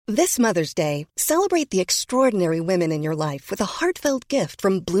This Mother's Day, celebrate the extraordinary women in your life with a heartfelt gift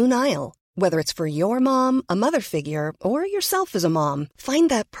from Blue Nile. Whether it's for your mom, a mother figure, or yourself as a mom, find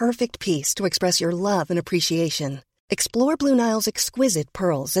that perfect piece to express your love and appreciation. Explore Blue Nile's exquisite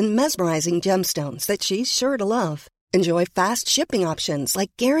pearls and mesmerizing gemstones that she's sure to love. Enjoy fast shipping options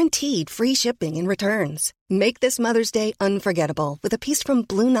like guaranteed free shipping and returns. Make this Mother's Day unforgettable with a piece from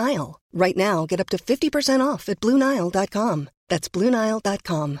Blue Nile. Right now, get up to 50% off at BlueNile.com. That's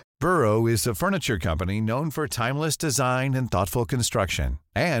BlueNile.com. Burrow is a furniture company known for timeless design and thoughtful construction,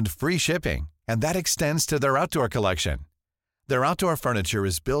 and free shipping, and that extends to their outdoor collection. Their outdoor furniture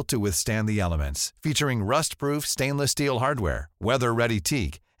is built to withstand the elements, featuring rust-proof stainless steel hardware, weather-ready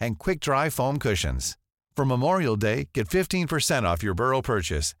teak, and quick-dry foam cushions. For Memorial Day, get 15% off your Burrow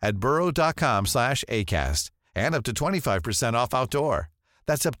purchase at burrow.com/ACAST and up to 25% off outdoor.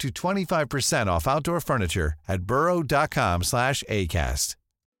 That's up to 25% off outdoor furniture at burrow.com/ACAST.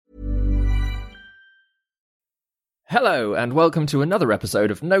 Hello, and welcome to another episode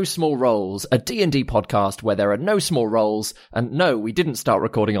of No Small Roles, a D&D podcast where there are no small roles, and no, we didn't start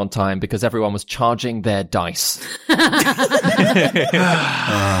recording on time because everyone was charging their dice. It's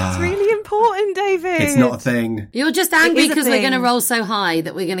really important, David. It's not a thing. You're just angry because we're going to roll so high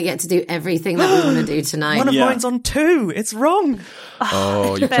that we're going to get to do everything that we want to do tonight. One of mine's on 2. It's wrong.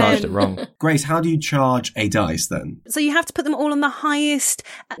 Oh, you charged it wrong. Grace, how do you charge a dice then? So you have to put them all on the highest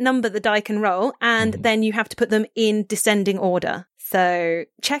number the die can roll, and then you have to put them in descending order. So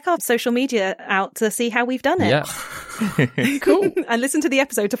check our social media out to see how we've done it. Yeah. Cool. And listen to the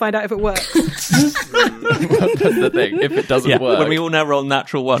episode to find out if it works. That's the thing. If it doesn't work. When we all now roll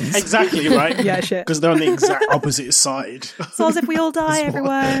natural ones. Exactly, right? Yeah, shit. Because they're on the exact opposite side. So as if we all die,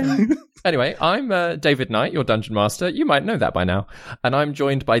 everyone. Anyway, I'm David Knight, your Dungeon Master. You might know that by now. And I'm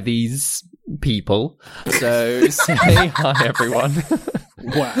joined by these people. So say hi, everyone.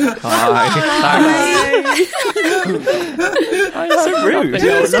 Wow. Hi. So rude. You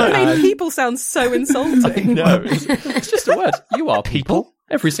just made people sound so insulting. No, it's just a word. You are people.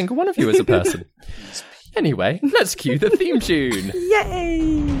 Every single one of you is a person. Anyway, let's cue the theme tune.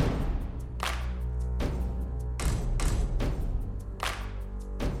 Yay!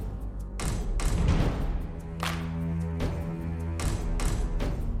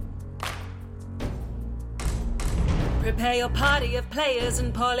 Prepare your party of players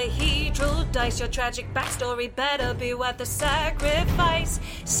and polyhedral dice. Your tragic backstory better be worth the sacrifice.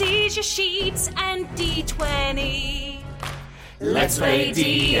 Seize your sheets and D20. Let's play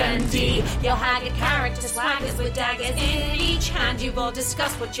D&D. Your haggard character swaggers with daggers in each hand. You've all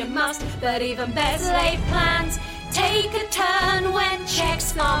discussed what you must, but even better laid plans. Take a turn when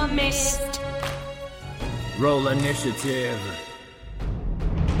checks are missed. Roll initiative.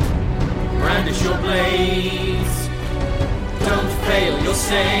 Brandish your blades. Don't fail your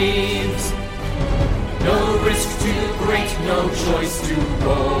saves. No risk too great, no choice to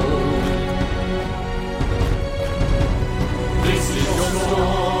roll. This is your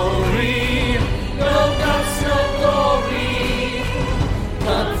story. No guts, no glory.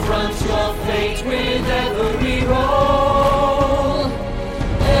 Confront your fate with every roll.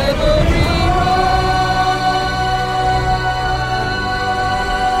 Every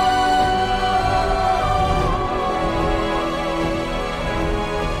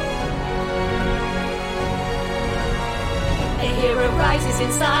rises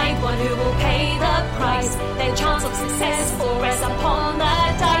inside, one who will pay the price. Their chance of success will rest upon the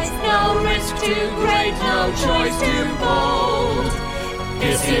dice. No risk too great, no choice too bold.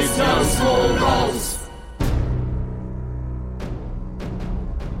 This is No Small Roles.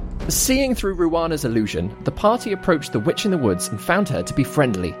 Seeing through Ruana's illusion, the party approached the witch in the woods and found her to be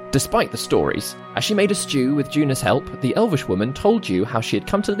friendly, despite the stories. As she made a stew with Juna's help, the elvish woman told you how she had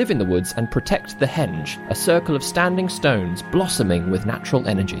come to live in the woods and protect the henge, a circle of standing stones blossoming with natural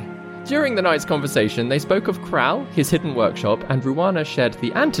energy. During the night's conversation, they spoke of Kral, his hidden workshop, and Ruana shared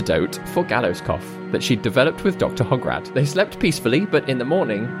the antidote for gallows cough that she'd developed with Dr. Hograd. They slept peacefully, but in the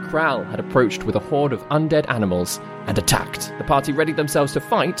morning, Kral had approached with a horde of undead animals and attacked. The party readied themselves to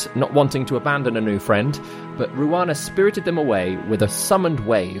fight, not wanting to abandon a new friend, but Ruana spirited them away with a summoned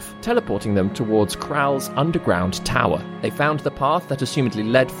wave, teleporting them towards Kral's underground tower. They found the path that assumedly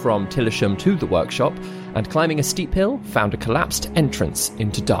led from Tillisham to the workshop, and climbing a steep hill, found a collapsed entrance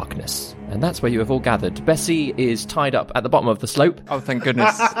into darkness. And that's where you have all gathered. Bessie is tied up at the bottom of the slope. Oh, thank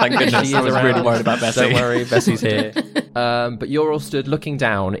goodness. Thank goodness. I was really worried about Bessie. Don't worry, Bessie's here. But you're all stood looking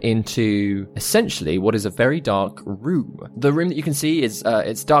down into essentially what is a very dark room. The room that you can see is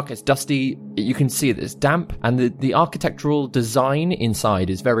it's dark, it's dusty. You can see that it's damp, and the architectural design inside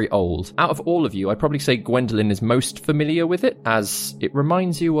is very old. Out of all of you, I'd probably say Gwendolyn is most familiar with it, as it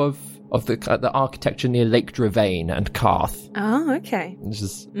reminds you of the architecture near Lake Dravain and Carth. Oh, okay. This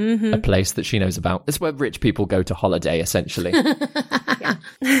is a place that she knows about. It's where rich people go to holiday, essentially.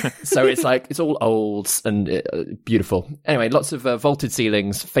 So it's all old and beautiful. Anyway, lots of vaulted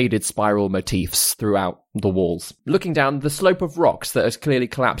ceilings, faded spiral motifs throughout the walls. Looking down the slope of rocks that has clearly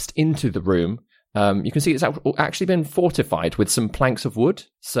collapsed into the room, you can see it's actually been fortified with some planks of wood.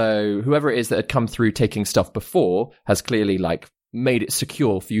 So whoever it is that had come through taking stuff before has clearly made it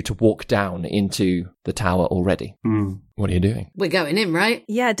secure for you to walk down into the tower already. What are you doing? We're going in, right?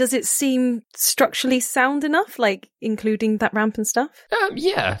 Yeah, does it seem structurally sound enough, including that ramp and stuff?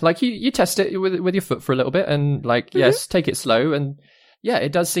 Yeah, you test it with your foot for a little bit and yes, take it slow, and yeah,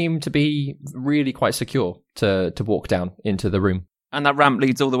 it does seem to be really quite secure to walk down into the room. And that ramp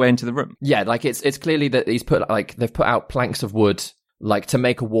leads all the way into the room? Yeah, it's clearly that they've put out planks of wood to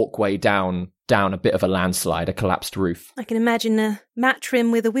make a walkway down a bit of a landslide, a collapsed roof. I can imagine a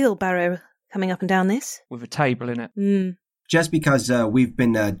matrim with a wheelbarrow coming up and down this. With a table in it. Just because we've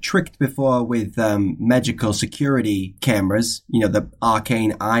been tricked before with magical security cameras, the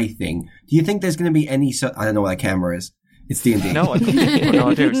arcane eye thing, do you think there's going to be any... I don't know what that camera is. It's D&D. No, I've got no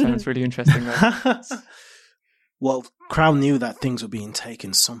idea. It sounds really interesting, though. Well, Crown knew that things were being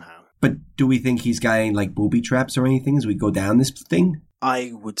taken somehow. But do we think he's got any, booby traps or anything as we go down this thing?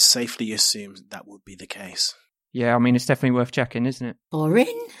 I would safely assume that would be the case. Yeah, I mean, it's definitely worth checking, isn't it? Orin?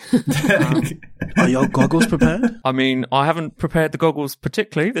 Are your goggles prepared? I mean, I haven't prepared the goggles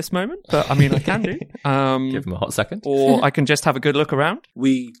particularly this moment, but I mean, I can do. Give them a hot second. Or I can just have a good look around.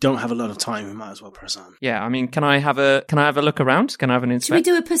 We don't have a lot of time. We might as well press on. Yeah, I mean, can I have a look around? Can I have an inspect?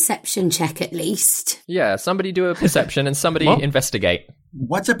 Should we do a perception check at least? Yeah, somebody do a perception and somebody investigate.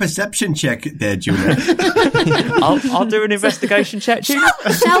 What's a perception check there, Julia? I'll do an investigation check.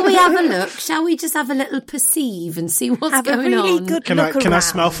 Shall we have a look? Shall we just have a little perceive and see what's going on? Can I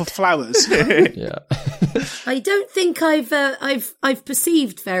smell for flowers? Yeah. I don't think I've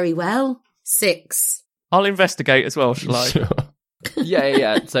perceived very well. 6. I'll investigate as well, shall I? Sure.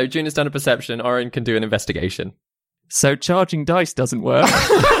 Yeah. So June has done a perception. Oren can do an investigation. So charging dice doesn't work.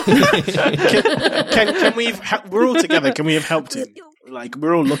 Can we? We're all together. Can we have helped him?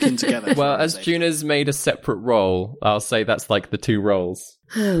 We're all looking together. Well, as Juna's made a separate roll, I'll say that's the 2 rolls.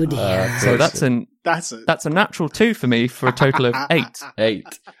 Oh dear. So that's a natural 2 for me for a total of 8.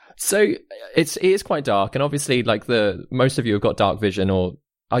 8. So it is quite dark, and obviously, most of you have got dark vision, or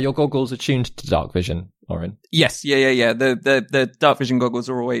are your goggles attuned to dark vision, Oren? Yes, yeah. The dark vision goggles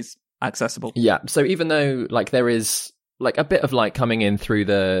are always accessible. Yeah. So even though there is a bit of light coming in through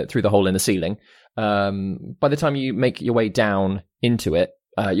the hole in the ceiling, by the time you make your way down into it,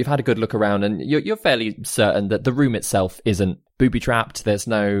 you've had a good look around, and you're fairly certain that the room itself isn't booby trapped. There's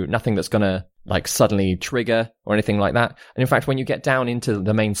nothing that's gonna suddenly trigger or anything like that. And in fact, when you get down into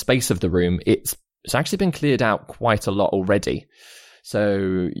the main space of the room, it's actually been cleared out quite a lot already.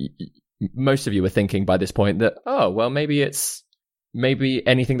 So most of you were thinking by this point that, oh well, maybe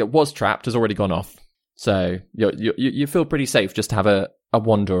anything that was trapped has already gone off. So you feel pretty safe just to have a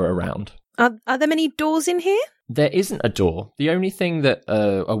wander around. Are there many doors in here? There isn't a door. The only thing that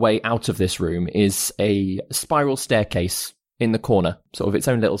a way out of this room is a spiral staircase in the corner, sort of its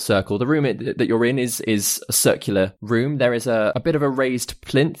own little circle. The room that you're in is a circular room. There is a bit of a raised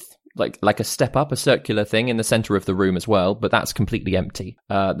plinth, like a step up, a circular thing in the center of the room as well, but that's completely empty.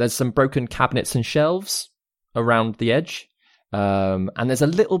 There's some broken cabinets and shelves around the edge. And there's a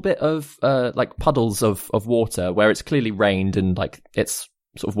little bit of puddles of water where it's clearly rained and it's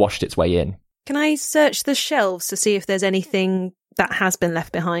sort of washed its way in. Can I search the shelves to see if there's anything that has been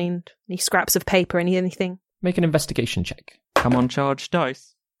left behind? Any scraps of paper, anything? Make an investigation check. Come on, charged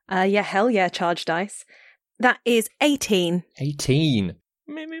dice. Yeah, hell yeah, charged dice. That is 18. 18.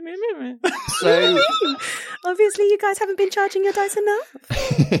 Me. So obviously you guys haven't been charging your dice enough.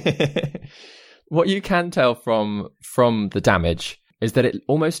 What you can tell from the damage is that it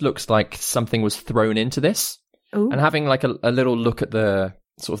almost looks like something was thrown into this. Ooh. And having a little look at the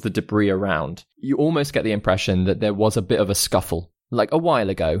sort of the debris around, you almost get the impression that there was a bit of a scuffle a while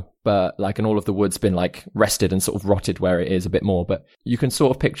ago, but and all of the wood's been rested and sort of rotted where it is a bit more. But you can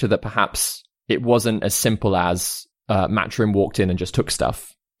sort of picture that perhaps it wasn't as simple as Matrim walked in and just took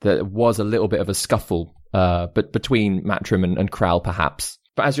stuff. There was a little bit of a scuffle but between Matrim and Kral perhaps.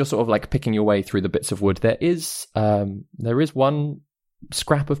 But as you're sort of like picking your way through the bits of wood, there is one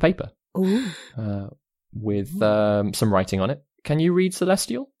scrap of paper with some writing on it. Can you read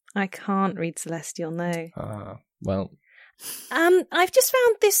Celestial? I can't read Celestial, no. Well... I've just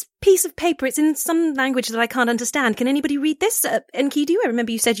found this piece of paper. It's in some language that I can't understand. Can anybody read this? Enkidu, I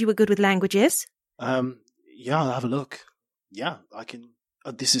remember you said you were good with languages. Yeah, I'll have a look. Yeah, I can.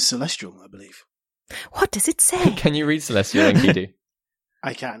 This is Celestial, I believe. What does it say? Can you read Celestial, Enkidu?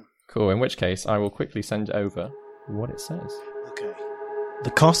 I can. Cool, in which case I will quickly send over what it says. Okay.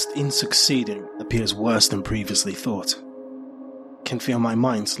 The cost in succeeding appears worse than previously thought. Can feel my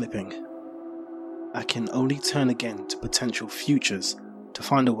mind slipping. I can only turn again to potential futures to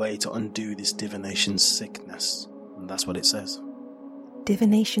find a way to undo this divination sickness. And that's what it says.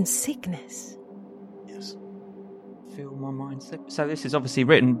 Divination sickness? Yes. Feel my mind slip. So this is obviously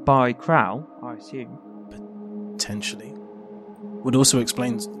written by Crowl, I assume. Potentially. Would also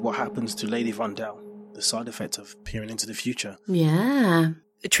explain what happens to Lady Vondel, the side effect of peering into the future. Yeah.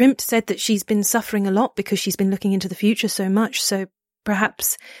 Trimpt said that she's been suffering a lot because she's been looking into the future so much, so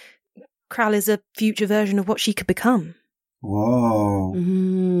perhaps Crowl is a future version of what she could become. Whoa.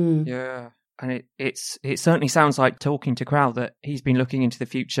 Mm. Yeah. And it certainly sounds like, talking to Crowl, that he's been looking into the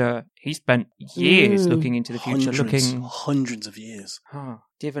future. He spent years looking into the future, hundreds of years.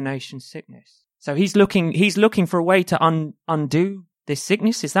 Divination sickness. So he's looking for a way to undo this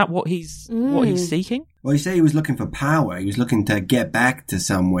sickness. Is that what he's seeking? Well, you say he was looking for power. He was looking to get back to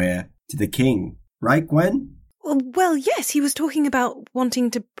somewhere, to the king. Right, Gwen? Well, yes, he was talking about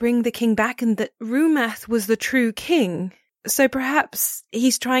wanting to bring the king back and that Rumath was the true king. So perhaps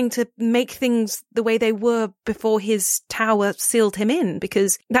he's trying to make things the way they were before his tower sealed him in,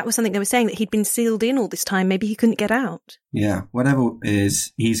 because that was something they were saying, that he'd been sealed in all this time. Maybe he couldn't get out. Yeah, whatever it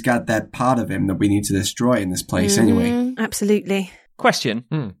is, he's got that part of him that we need to destroy in this place anyway. Absolutely. Question.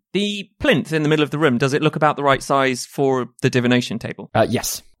 The plinth in the middle of the room, does it look about the right size for the divination table?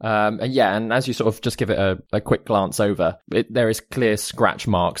 Yes. And as you sort of just give it a quick glance over, there is clear scratch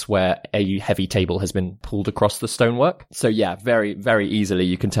marks where a heavy table has been pulled across the stonework. So yeah, very, very easily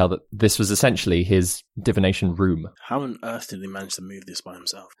you can tell that this was essentially his divination room. How on earth did he manage to move this by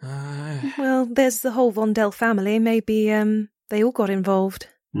himself? Well, there's the whole Vondel family. Maybe they all got involved.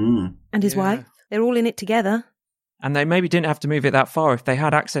 And his wife. They're all in it together. And they maybe didn't have to move it that far if they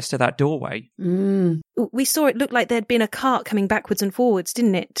had access to that doorway. We saw it looked like there'd been a cart coming backwards and forwards,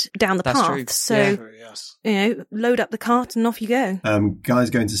 didn't it? Down the path. True. So, load up the cart and off you go.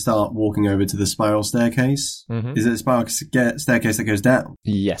 Guy's going to start walking over to the spiral staircase. Is it a spiral staircase that goes down?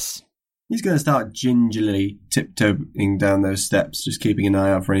 Yes. He's going to start gingerly tiptoeing down those steps, just keeping an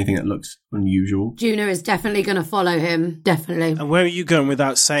eye out for anything that looks unusual. Juna is definitely going to follow him. Definitely. And where are you going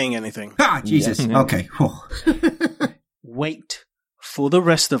without saying anything? Jesus. Okay. Wait for the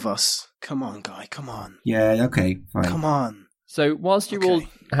rest of us. Come on, guy. Come on. Yeah, okay. Fine. Come on. So whilst you all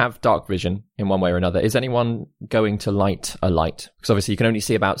have dark vision in one way or another, is anyone going to light a light? Because obviously you can only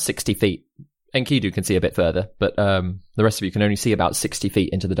see about 60 feet. Enkidu can see a bit further, but the rest of you can only see about 60 feet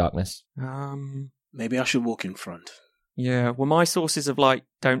into the darkness. Maybe I should walk in front. Yeah, well, my sources of light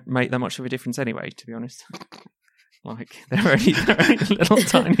don't make that much of a difference anyway, to be honest. They're only little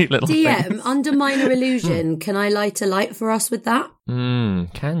tiny little DM, things. under minor illusion, can I light a light for us with that?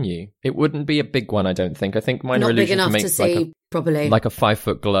 Can you? It wouldn't be a big one, I don't think. I think minor Not illusion big enough can make to see properly. like a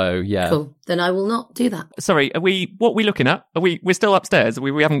 5-foot glow, yeah. Cool. Then I will not do that. Sorry, what are we looking at? We're still upstairs.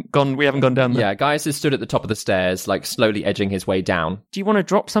 We haven't gone down there. Yeah, Gaius is stood at the top of the stairs, slowly edging his way down. Do you want to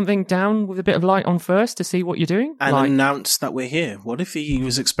drop something down with a bit of light on first to see what you're doing? And announce that we're here. What if he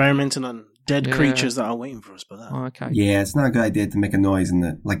was experimenting on dead creatures that are waiting for us by that? Oh, okay. Yeah, it's not a good idea to make a noise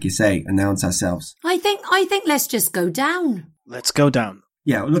and, like you say, announce ourselves. I think let's just go down. Let's go down.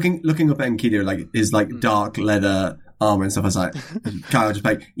 Yeah, looking up at Enkidu, his dark leather armor and stuff. I was like, kind of just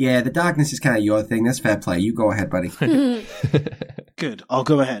like, yeah, the darkness is kind of your thing. That's fair play. You go ahead, buddy. Good. I'll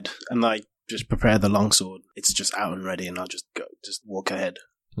go ahead, and I just prepare the longsword. It's just out and ready, and I'll just walk ahead.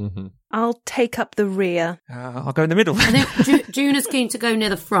 Mm-hmm. I'll take up the rear. I'll go in the middle. I think Juna's keen to go near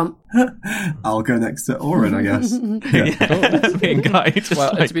the front. I'll go next to Oren, I guess. Well,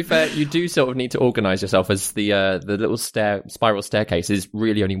 to be fair, you do sort of need to organise yourself, as the little spiral staircase is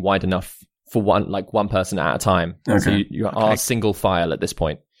really only wide enough for one person at a time. Okay. So you are single file at this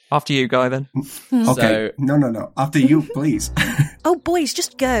point. After you, Guy, then. Okay. No. After you, please. Oh, boys,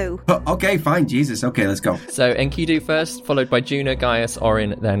 just go. Okay, fine. Jesus. Okay, let's go. So Enkidu first, followed by Juna, Gaius,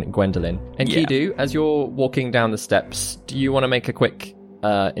 Orin, then Gwendolyn. Enkidu, as you're walking down the steps, do you want to make a quick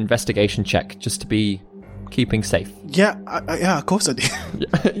investigation check just to be keeping safe? Yeah, of course I do.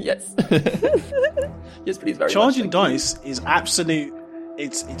 Yes. Yes, please, very Charging much. dice is absolute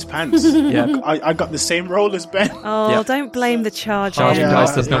It's pants. Yeah. I got the same roll as Ben. Oh, Yep. don't blame the charge. Charging Yeah,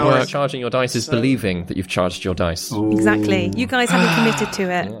 dice does not no, work. it's- Charging your dice is so- believing that you've charged your dice. Exactly. You guys haven't committed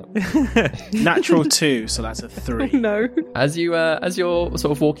to it. Natural 2, so that's a 3. No. As you're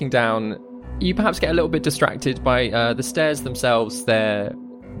sort of walking down, you perhaps get a little bit distracted by the stairs themselves. They're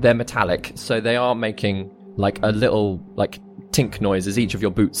metallic, so they are making like a little like tink noise as each of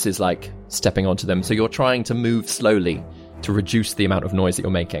your boots is like stepping onto them. So you're trying to move slowly to reduce the amount of noise that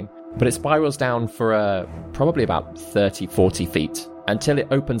you're making. But it spirals down for probably about 30, 40 feet until it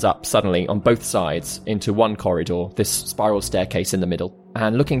opens up suddenly on both sides into one corridor, this spiral staircase in the middle.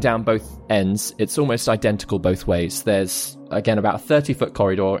 And looking down both ends, it's almost identical both ways. There's, again, about a 30-foot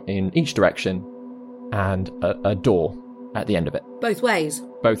corridor in each direction and a door at the end of it. Both ways.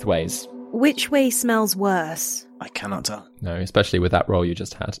 Both ways. Which way smells worse? I cannot tell. No, especially with that roll you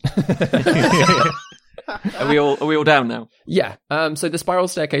just had. Are we all down now? Yeah, so the spiral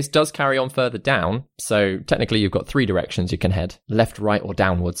staircase does carry on further down, so technically you've got 3 directions you can head. Left, right, or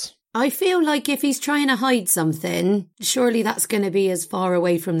downwards. I feel like if he's trying to hide something, surely that's going to be as far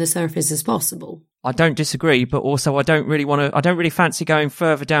away from the surface as possible. I don't disagree, but also I don't really fancy going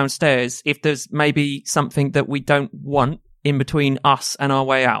further downstairs if there's maybe something that we don't want in between us and our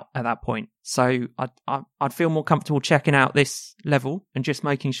way out at that point. So I'd feel more comfortable checking out this level and just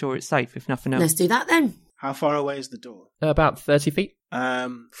making sure it's safe, if nothing else. Let's do that then. How far away is the door? About 30 feet.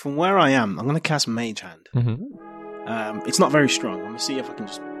 From where I am, I'm going to cast Mage Hand. Mm-hmm. It's not very strong. I'm going to see if I can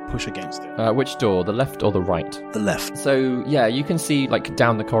just push against it. Which door, the left or the right? The left. So, yeah, you can see, like,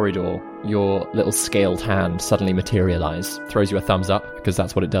 down the corridor, your little scaled hand suddenly materialize, throws you a thumbs up, because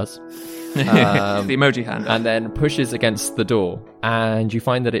that's what it does. The emoji hand. And then pushes against the door, and you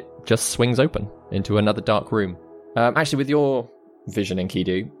find that it just swings open into another dark room. Actually, with your vision,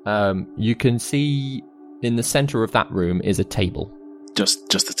 Enkidu, you can see in the center of that room is a table.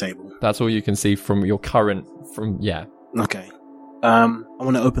 Just a table. That's all you can see from your current, yeah. Okay. I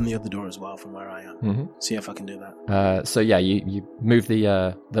want to open the other door as well from where I am. Mm-hmm. See if I can do that. So yeah, you move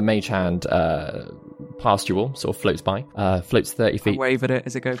the mage hand past you all, sort of floats by, floats 30 feet. I wave at it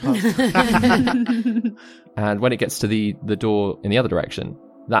as it goes past. And when it gets to the door in the other direction,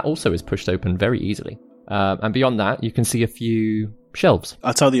 that also is pushed open very easily. And beyond that, you can see a few shelves.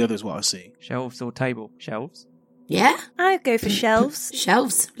 I'll tell the others what I see. Shelves or table? Shelves? Yeah? I'd go for shelves.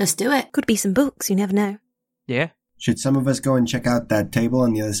 Shelves. Let's do it. Could be some books, you never know. Yeah. Should some of us go and check out that table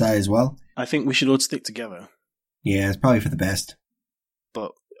on the other side as well? I think we should all stick together. Yeah, it's probably for the best.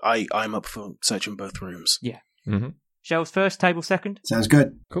 But I'm up for searching both rooms. Yeah. Mm-hmm. Shelves first, table second? Sounds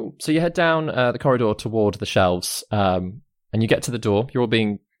good. Cool. So you head down the corridor toward the shelves, and you get to the door. You're all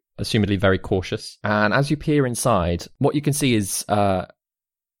being assumedly very cautious. And as you peer inside, what you can see is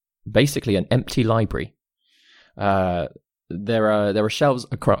basically an empty library. There are shelves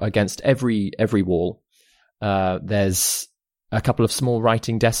against every wall. There's a couple of small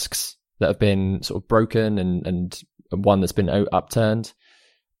writing desks that have been sort of broken and one that's been upturned.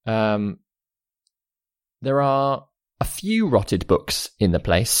 There are a few rotted books in the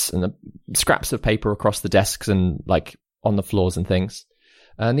place and the scraps of paper across the desks and like on the floors and things.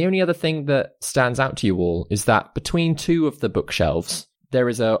 And the only other thing that stands out to you all is that between 2 of the bookshelves, there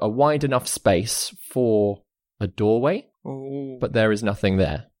is a wide enough space for a doorway, but there is nothing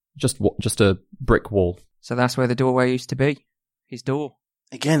there. Just a brick wall. So that's where the doorway used to be. His door.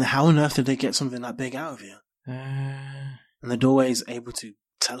 Again, how on earth did they get something that big out of here? And the doorway is able to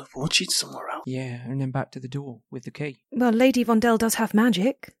teleport you somewhere else? Yeah, and then back to the door with the key. Well, Lady Vondel does have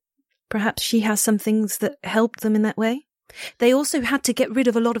magic. Perhaps she has some things that helped them in that way. They also had to get rid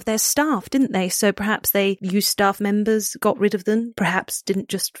of a lot of their staff, didn't they? So perhaps they used staff members, got rid of them, perhaps didn't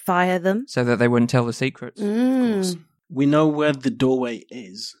just fire them. So that they wouldn't tell the secrets. Of course. We know where the doorway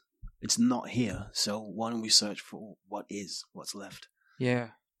is. It's not here, so why don't we search for what's left? Yeah.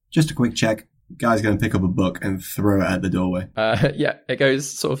 Just a quick check. Guy's going to pick up a book and throw it at the doorway. Yeah, it goes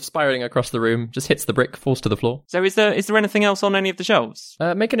sort of spiraling across the room, just hits the brick, falls to the floor. So is there anything else on any of the shelves?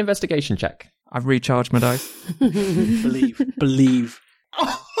 Make an investigation check. I've recharged my dice. Believe.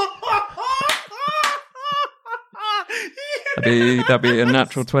 That'd be a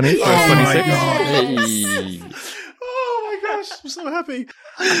natural 20 for 26. Hey. Oh my gosh, I'm so happy.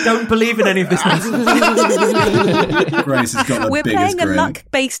 I don't believe in any of this nonsense. Grace has got the We're biggest playing a grin.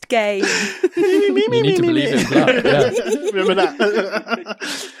 luck-based game. You need to believe in luck, yeah. Remember that?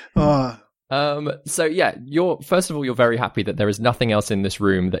 So yeah, first of all, you're very happy that there is nothing else in this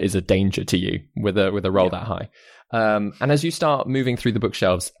room that is a danger to you with a roll that high. And as you start moving through the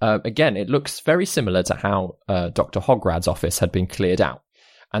bookshelves, again, it looks very similar to how Dr. Hograd's office had been cleared out.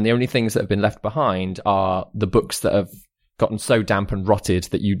 And the only things that have been left behind are the books that have gotten so damp and rotted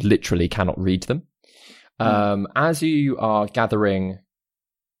that you literally cannot read them. As you are gathering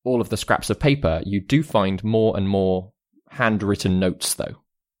all of the scraps of paper, you do find more and more handwritten notes, though.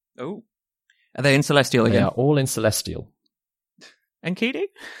 Oh. Are they in Celestial again? They are all in Celestial. Enkidu?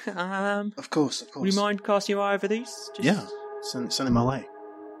 Of course. Would you mind casting your eye over these? Yeah, send it my way.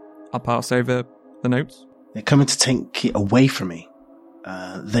 I'll pass over the notes. They're coming to take it away from me.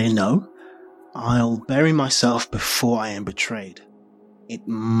 They know. I'll bury myself before I am betrayed. It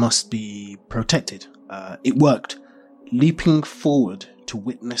must be protected. It worked. Leaping forward to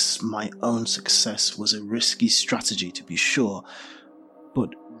witness my own success was a risky strategy, to be sure. But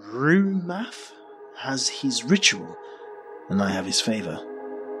Rumath has his ritual, and I have his favour.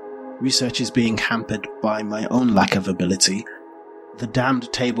 Research is being hampered by my own lack of ability. The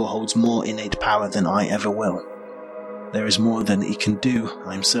damned table holds more innate power than I ever will. There is more than it can do,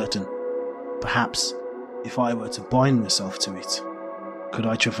 I am certain. Perhaps, if I were to bind myself to it, could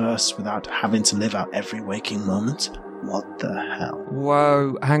I traverse without having to live out every waking moment? What the hell?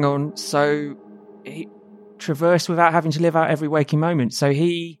 Whoa, hang on. So, he traversed without having to live out every waking moment. So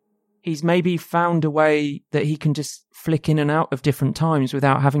he's maybe found a way that he can just flick in and out of different times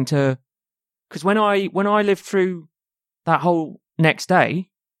without having to... Because when I lived through that whole next day,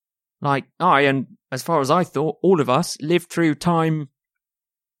 like and as far as I thought, all of us lived through time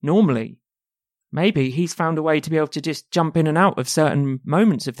normally. Maybe he's found a way to be able to just jump in and out of certain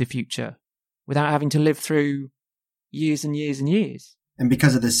moments of the future without having to live through years and years and years. And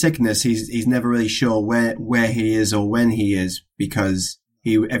because of the sickness, he's never really sure where he is or when he is, because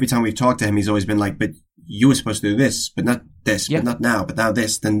every time we've talked to him, he's always been like, but you were supposed to do this, but not this, but not now, but now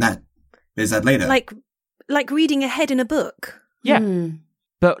this, then that. Is that later? Like reading ahead in a book. Yeah.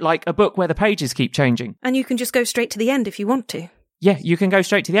 But like a book where the pages keep changing. And you can just go straight to the end if you want to. Yeah, you can go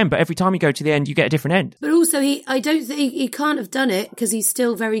straight to the end, but every time you go to the end, you get a different end. But also, I don't think he can't have done it because he's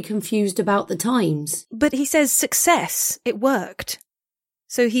still very confused about the times. But he says success, it worked.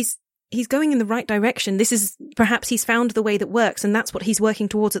 So he's going in the right direction. This is, perhaps he's found the way that works, and that's what he's working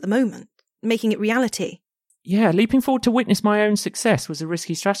towards at the moment, making it reality. Yeah, leaping forward to witness my own success was a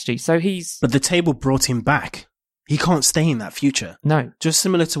risky strategy. So But the table brought him back. He can't stay in that future. No. Just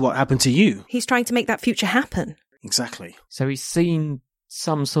similar to what happened to you. He's trying to make that future happen. Exactly. So he's seen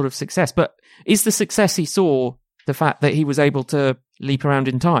some sort of success. But is the success he saw the fact that he was able to leap around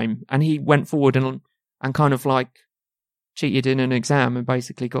in time and he went forward and kind of like cheated in an exam and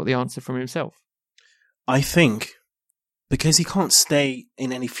basically got the answer from himself? I think because he can't stay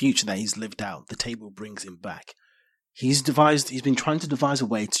in any future that he's lived out, the table brings him back. He's been trying to devise a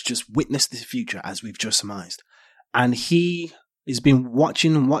way to just witness this future as we've just surmised. And he has been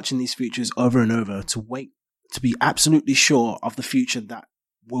watching these futures over and over to be absolutely sure of the future that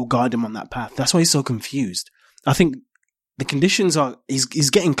will guide him on that path. That's why he's so confused. I think the conditions he's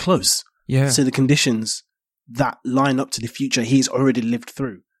getting close to the conditions that line up to the future he's already lived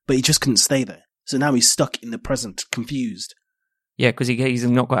through, but he just couldn't stay there. So now he's stuck in the present, confused. Yeah, because he's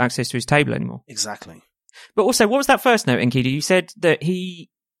not got access to his table anymore. Exactly. But also, what was that first note, Enkidu? You said that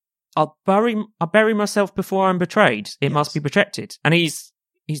I'll bury myself before I'm betrayed. It must be protected. And he's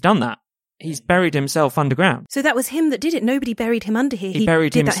done that. He's buried himself underground. So that was him that did it. Nobody buried him under here. He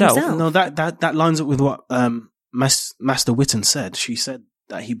buried did himself. That himself. No, that lines up with what Master Witten said. She said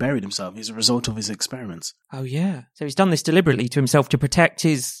that he buried himself as a result of his experiments. Oh, yeah. So he's done this deliberately to himself to protect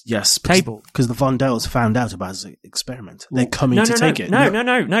his table. Because the Vondells found out about his experiment. They're coming to take it.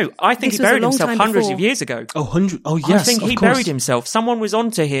 No. I think he buried himself hundreds of years ago. Oh, yes. I think he buried himself. Someone was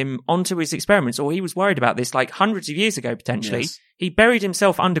onto his experiments, or he was worried about this like hundreds of years ago, potentially. Yes. He buried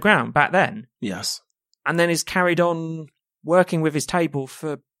himself underground back then. Yes. And then has carried on working with his table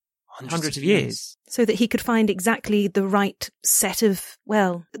for hundreds of years. So that he could find exactly the right set of,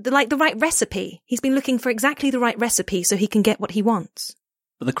 the right recipe. He's been looking for exactly the right recipe so he can get what he wants.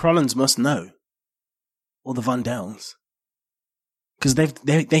 But the Krollans must know. Or the Vondells. Because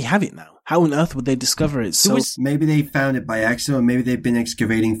they have it now. How on earth would they discover it? So maybe they found it by accident, or maybe they've been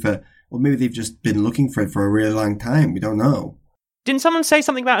excavating or maybe they've just been looking for it for a really long time. We don't know. Didn't someone say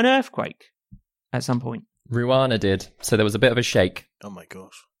something about an earthquake at some point? Ruana did. So there was a bit of a shake. Oh my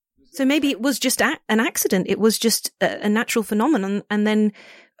gosh. So maybe it was just an accident. It was just a natural phenomenon, and then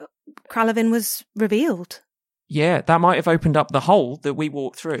Kralavin was revealed. Yeah, that might have opened up the hole that we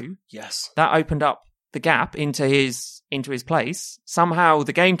walked through. Yes. That opened up the gap into his place. Somehow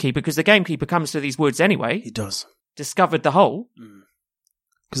the gamekeeper, because the gamekeeper comes to these woods anyway. He does. Discovered the hole.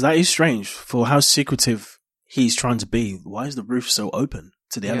 Because that is strange for how secretive he's trying to be. Why is the roof so open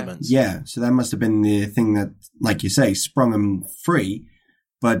to the elements? Yeah, so that must have been the thing that, like you say, sprung him free.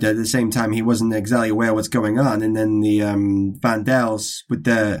 but at the same time, he wasn't exactly aware what's going on. And then the Vandals with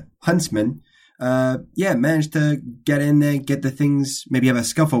the huntsman, managed to get in there, get the things, maybe have a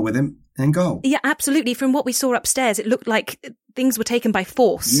scuffle with him, and go. Yeah, absolutely. From what we saw upstairs, it looked like things were taken by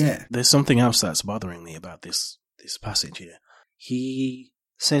force. Yeah. There's something else that's bothering me about this passage here. He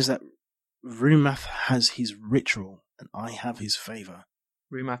says that Rumath has his ritual and I have his favour.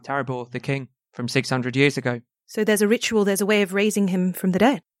 Rumath Tarabor, the king, from 600 years ago. So there's a ritual, there's a way of raising him from the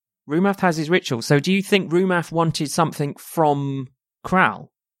dead. Rumath has his ritual. So do you think Rumath wanted something from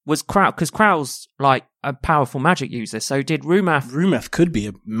Crowl? Was Crowl, because Crowl's like a powerful magic user, so did Rumath... Rumath could be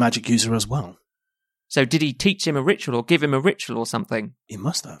a magic user as well. So did he teach him a ritual or give him a ritual or something? He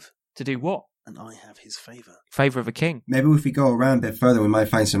must have. To do what? And I have his favour. Favour of a king. Maybe if we go around a bit further, we might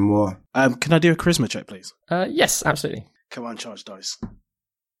find some more. Can I do a charisma check, please? Yes, absolutely. Come on, charge dice.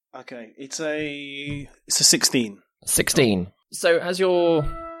 Okay, it's a 16. 16. So as you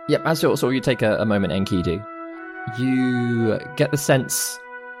take a moment, Enkidu, you get the sense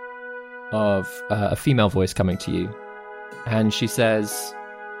of a female voice coming to you, and she says,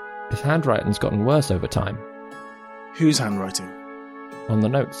 his handwriting's gotten worse over time. Whose handwriting? On the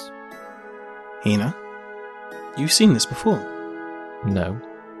notes. Hina? You've seen this before? No.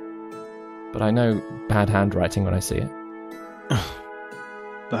 But I know bad handwriting when I see it.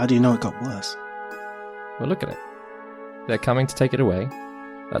 But how do you know it got worse? Well, look at it. They're coming to take it away.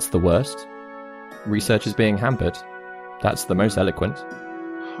 That's the worst. Research is being hampered. That's the most eloquent.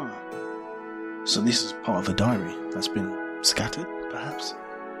 Huh. So this is part of a diary that's been scattered, perhaps?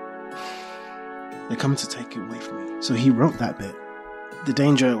 They're coming to take it away from me. So he wrote that bit. The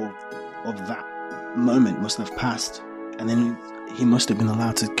danger of that moment must have passed, and then he must have been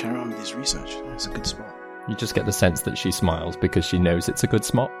allowed to carry on with his research. That's a good spot. You just get the sense that she smiles because she knows it's a good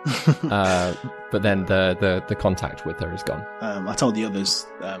spot. But then the contact with her is gone. I told the others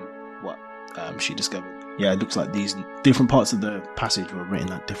what she discovered. Yeah, it looks like these different parts of the passage were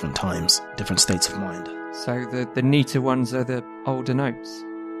written at different times, different states of mind. So the neater ones are the older notes.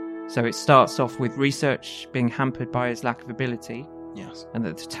 So it starts off with research being hampered by his lack of ability. Yes. And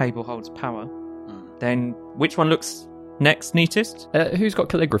that the table holds power. Then which one looks next neatest? Who's got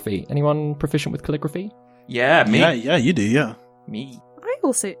calligraphy? Anyone proficient with calligraphy? Yeah, me. Yeah, you do, yeah. Me. I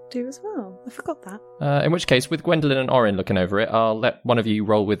also do as well. I forgot that. In which case, with Gwendolyn and Orin looking over it, I'll let one of you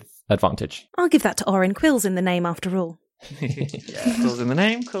roll with advantage. I'll give that to Orin. Quill's in the name after all. Yeah, Quill's in the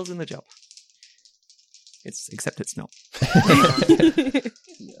name, Quill's in the job. Except it's not.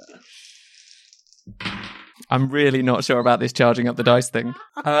 I'm really not sure about this charging up the dice thing.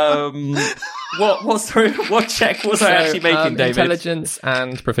 What check was I actually making, David? Intelligence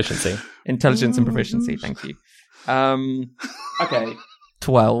and proficiency. Intelligence and proficiency, thank you. Okay.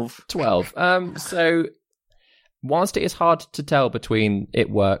 12. So, whilst it is hard to tell between it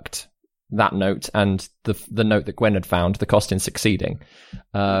worked, that note, and the note that Gwen had found, the cost in succeeding,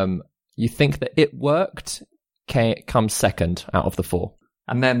 you think that it worked comes second out of the 4.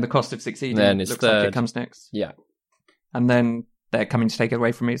 And then the cost of succeeding looks third. like it comes next. Yeah. And then they're coming to take it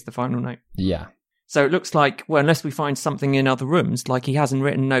away from me as the final note. Yeah. So it looks like, well, unless we find something in other rooms, like he hasn't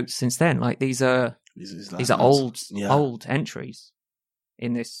written notes since then. Like these are old entries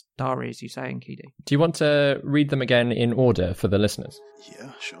in this diary, as you say, Enkidu. Do you want to read them again in order for the listeners?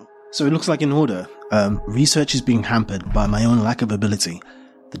 Yeah, sure. So it looks like in order. Research is being hampered by my own lack of ability.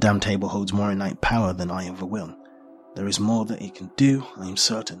 The damn table holds more innate power than I ever will. There is more that it can do, I am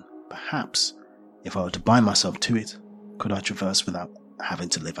certain. Perhaps, if I were to bind myself to it, could I traverse without having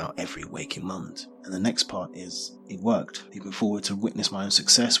to live out every waking moment? And the next part is, it worked. Leaping forward to witness my own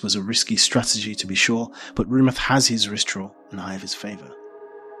success was a risky strategy to be sure, but Rumath has his ritual, and I have his favour.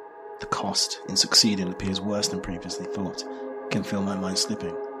 The cost in succeeding appears worse than previously thought. I can feel my mind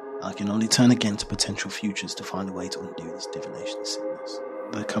slipping. I can only turn again to potential futures to find a way to undo this divination sickness.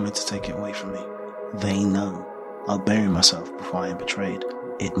 They're coming to take it away from me. They know. I'll bury myself before I am betrayed.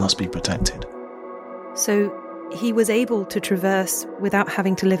 It must be protected. So he was able to traverse without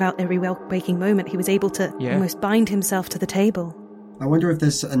having to live out every waking moment. He was able to almost bind himself to the table. I wonder if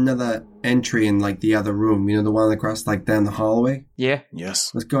there's another entry in like the other room, you know, the one across like down the hallway. Yeah.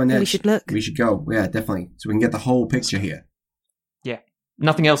 Yes. Let's go in there. We should look. We should go. Yeah, definitely. So we can get the whole picture here. Yeah.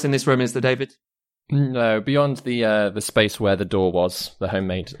 Nothing else in this room, is there, David? No, beyond the space where the door was, the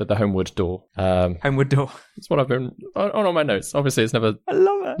homeward door. Homeward door. It's what I've been on my notes. Obviously, it's never. I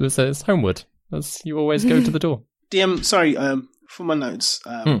love it. It says homeward. You always go to the door. DM, sorry, for my notes.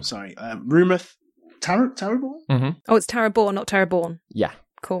 Sorry, Rumath Tarabor? Mm-hmm. Oh, it's Tarabor, not Taraborn. Yeah.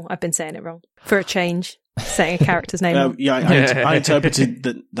 Cool. I've been saying it wrong for a change. Saying a character's name. Yeah, I interpreted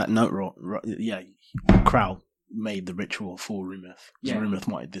that note wrong. Yeah, Crowl. made the ritual for Rumeth. Yeah. Rumeth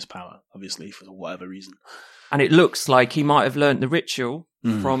wanted this power, obviously, for whatever reason. And it looks like he might have learnt the ritual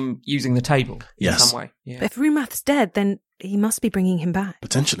from using the table in some way. Yeah. But if Rumath's dead, then he must be bringing him back.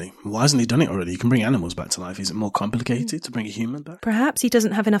 Potentially. Why hasn't he done it already? You can bring animals back to life. Is it more complicated to bring a human back? Perhaps he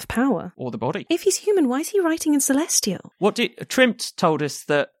doesn't have enough power. Or the body. If he's human, why is he writing in Celestial? What did Trimpt told us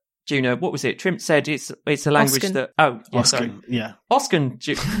that, Juna, what was it? Trimpt said it's a language Oscan. that... Oh, yeah, Oscan, sorry. yeah. Oscan,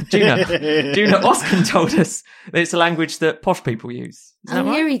 Juna Oscan told us that it's a language that posh people use. Is that Oh,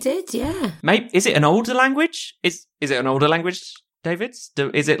 right? yeah, he did, yeah. Maybe, is it an older language? Is it an older language, David?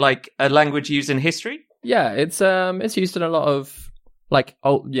 Is it like a language used in history? Yeah, it's used in a lot of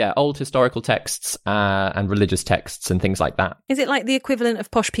old historical texts and religious texts and things like that. Is it like the equivalent of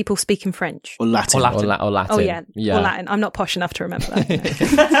posh people speaking French? Or Latin. Or Latin. Oh, yeah. Or Latin. I'm not posh enough to remember that. In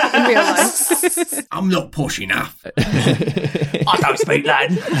real life. I'm not posh enough. I don't speak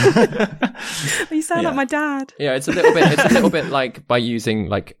Latin. You sound like my dad. Yeah, it's a little bit like by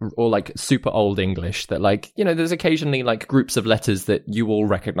using super old English that there's occasionally like groups of letters that you all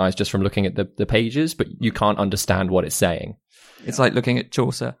recognize just from looking at the pages, but you can't understand what it's saying. It's like looking at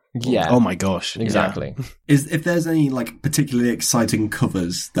Chaucer. Yeah. Oh my gosh. Exactly. Yeah. If there's any like particularly exciting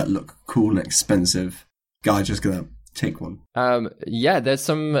covers that look cool and expensive, Guy's just gonna take one. There's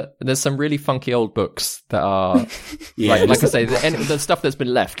some really funky old books that are Yeah. like I say, the stuff that's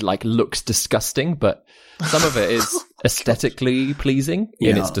been left looks disgusting, but some of it is aesthetically pleasing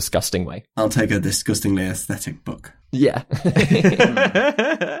in its disgusting way. I'll take a disgustingly aesthetic book. Yeah.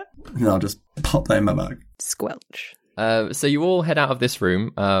 And I'll just pop that in my bag. Squelch. So you all head out of this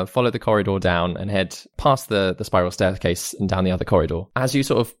room, follow the corridor down, and head past the spiral staircase and down the other corridor. As you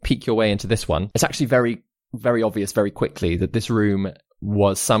sort of peek your way into this one, it's actually very, very obvious very quickly that this room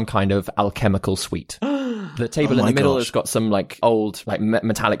was some kind of alchemical suite. The table in the middle has got some old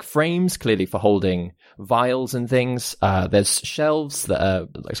metallic frames, clearly for holding vials and things. There's shelves that are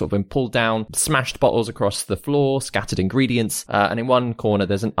sort of been pulled down, smashed bottles across the floor, scattered ingredients, and in one corner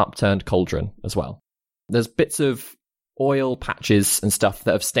there's an upturned cauldron as well. There's bits of oil patches and stuff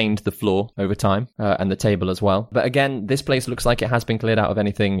that have stained the floor over time, and the table as well. But again, this place looks like it has been cleared out of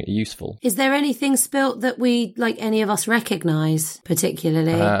anything useful. Is there anything spilt that any of us recognise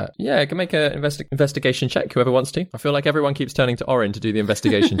particularly? Yeah, I can make an investigation check, whoever wants to. I feel like everyone keeps turning to Orin to do the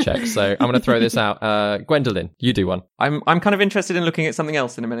investigation check, so I'm going to throw this out. Gwendolyn, you do one. I'm kind of interested in looking at something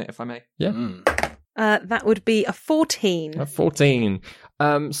else in a minute, if I may. Yeah. That would be a 14. A 14.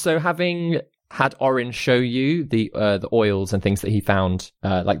 So having had Orin show you the oils and things that he found,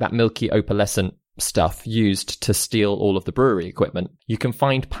 like that milky opalescent stuff used to steal all of the brewery equipment, you can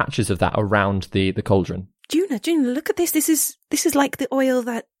find patches of that around the cauldron. Juna, look at this. This is like the oil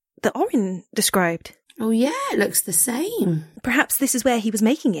that Orin described. Oh yeah, it looks the same. Perhaps this is where he was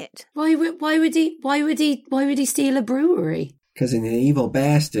making it. Why would he steal a brewery? Because he's an evil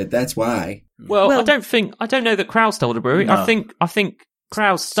bastard, that's why. Well, I don't know that Krauss stole the brewery. No. I think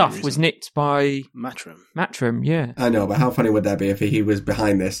Krauss' stuff was nicked by Matrim, yeah. I know, but how funny would that be if he was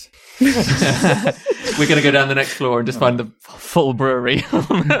behind this? We're going to go down the next floor and just find the full brewery.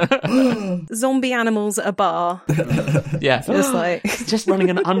 Zombie animals at a bar. Yeah. Just running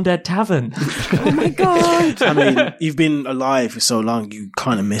an undead tavern. Oh my god. I mean, you've been alive for so long, you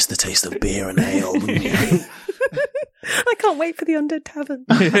kind of miss the taste of beer and ale, wouldn't you? I can't wait for the undead tavern.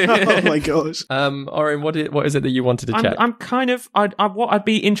 Oh my gosh. Orin, what is it that you wanted to check? I'm kind of, what I'd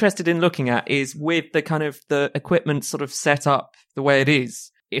be interested in looking at is with the kind of the equipment sort of set up the way it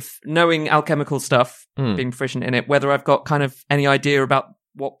is, if knowing alchemical stuff, being proficient in it, whether I've got kind of any idea about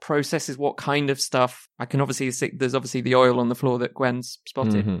what processes, what kind of stuff. I can obviously see there's obviously the oil on the floor that Gwen's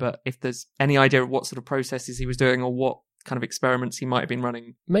spotted, but if there's any idea of what sort of processes he was doing or what kind of experiments he might have been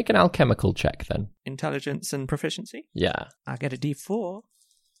running. Make an alchemical check then. Intelligence and proficiency? Yeah. I get a D4.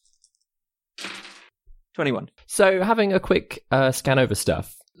 21. So having a quick scan over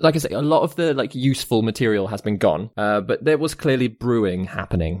stuff, like I say, a lot of the useful material has been gone, but there was clearly brewing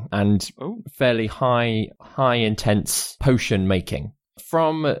happening and fairly high intense potion making.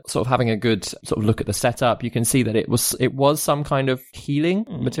 From sort of having a good sort of look at the setup, you can see that it was some kind of healing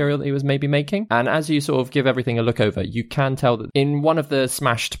material that he was maybe making. And as you sort of give everything a look over, you can tell that in one of the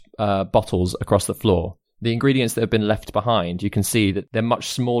smashed bottles across the floor, the ingredients that have been left behind, you can see that they're much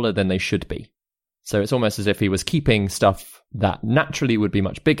smaller than they should be. So it's almost as if he was keeping stuff that naturally would be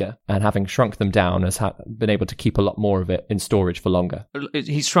much bigger, and having shrunk them down has been able to keep a lot more of it in storage for longer.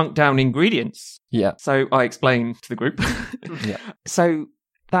 He's shrunk down ingredients. Yeah. So I explained to the group. Yeah. So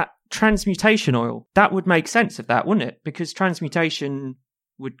that transmutation oil, that would make sense of that, wouldn't it? Because transmutation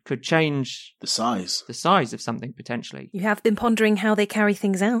could change the size of something potentially. You have been pondering how they carry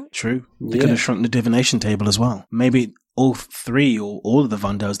things out. True. They could have shrunk the divination table as well. Maybe all three or all of the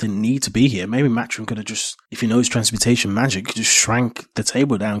Vondels didn't need to be here. Maybe Matrim could have just, if he knows transmutation magic, could just shrank the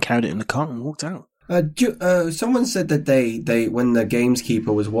table down, carried it in the cart and walked out. Someone said that they when the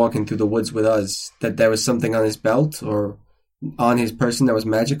gameskeeper was walking through the woods with us, that there was something on his belt or on his person that was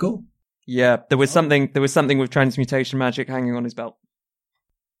magical. Yeah, there was something with transmutation magic hanging on his belt.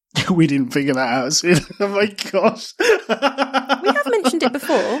 We didn't figure that out, Sid. Oh my gosh. We have mentioned it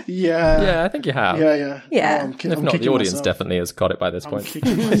before. Yeah, I think you have. Yeah. If not, the audience definitely has got it by this point.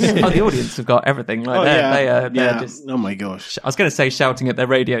 The audience have got everything. They're just... Oh my gosh. I was going to say shouting at their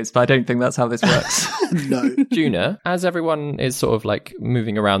radios, but I don't think that's how this works. No. Juna, as everyone is sort of like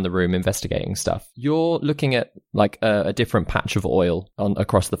moving around the room investigating stuff, you're looking at like a different patch of oil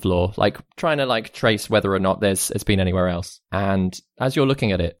across the floor, like trying to like trace whether or not it's been anywhere else. And as you're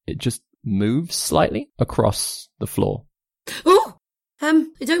looking at it, it just moves slightly across the floor. Oh! I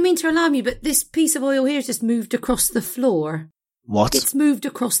don't mean to alarm you, but this piece of oil here has just moved across the floor. What? It's moved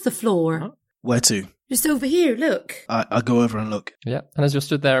across the floor. Where to? Just over here, look. I'll go over and look. Yeah, and as you're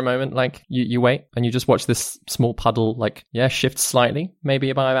stood there a moment, like, you wait, and you just watch this small puddle, like, shift slightly,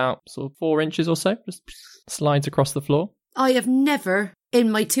 maybe by about sort of 4 inches or so, just slides across the floor. I have never,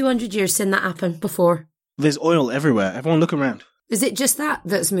 in my 200 years, seen that happen before. There's oil everywhere. Everyone look around. Is it just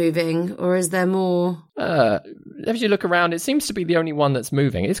that's moving, or is there more? As you look around, it seems to be the only one that's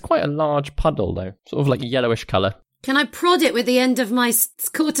moving. It's quite a large puddle, though, sort of like a yellowish colour. Can I prod it with the end of my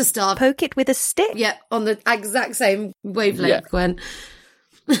quarterstaff? Poke it with a stick? Yeah, on the exact same wavelength, Gwen.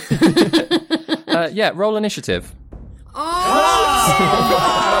 Roll initiative.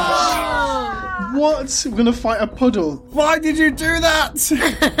 What? We're going to fight a puddle. Why did you do that?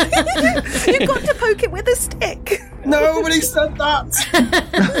 You've got to poke it with a stick. Nobody said that.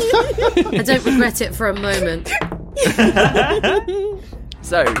 I don't regret it for a moment.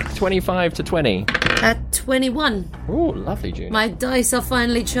 So, 25 to 20. 21. Oh, lovely, June. My dice are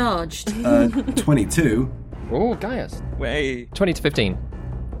finally charged. 22. Oh, Gaius. Wait. 20 to 15.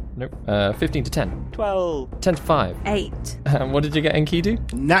 Nope. 15 to 10. 12. 10 to 5. 8. And what did you get,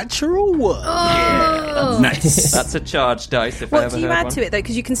 Enkidu? Natural one. Oh! Nice. That's a charged dice if I What ever do you heard add one. to it, though?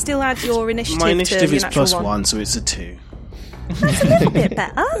 Because you can still add your initiative My initiative to is your natural plus 1, one. so it's a 2. That's a little bit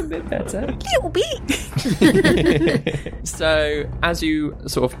better. A bit better. Little bit. So, as you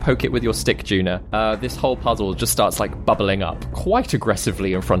sort of poke it with your stick, Juna, this whole puzzle just starts like bubbling up quite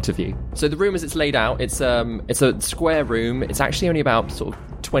aggressively in front of you. So the room as it's laid out, it's a square room. It's actually only about sort of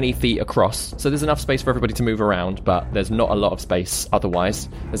 20 feet across. So there's enough space for everybody to move around, but there's not a lot of space otherwise.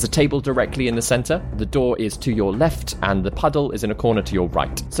 There's a table directly in the center. The door is to your left, and the puddle is in a corner to your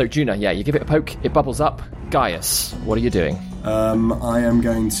right. So, Juna, you give it a poke, it bubbles up. Gaius, what are you doing? I am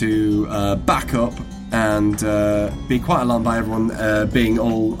going to back up and be quite alarmed by everyone being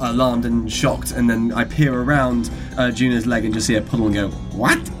all alarmed and shocked, and then I peer around Juna's leg and just see a puddle and go,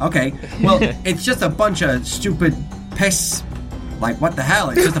 what? Okay, well, it's just a bunch of stupid piss. Like, what the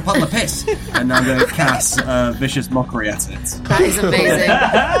hell? It's just a puddle of piss. And I'm going to cast Vicious Mockery at it. That is amazing.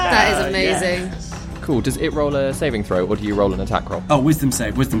 That is amazing. Yes. Cool. Does it roll a saving throw, or do you roll an attack roll? Oh, wisdom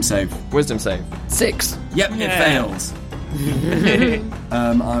save. Wisdom save. 6. Yep, it fails.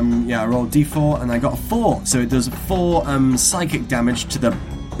 I rolled D4 and I got a 4, so it does 4 psychic damage to the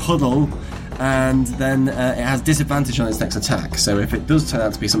puddle, and then it has disadvantage on its next attack. So if it does turn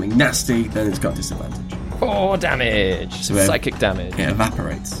out to be something nasty, then it's got disadvantage. 4 damage. So psychic damage. It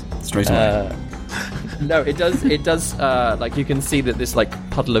evaporates straight away. No, it does. It does. Like, you can see that this like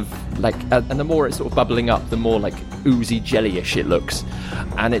puddle of like, and the more it's sort of bubbling up, the more like oozy jellyish it looks,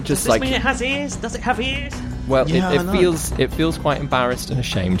 and it just Does this mean it has ears? Does it have ears? Well, it feels quite embarrassed and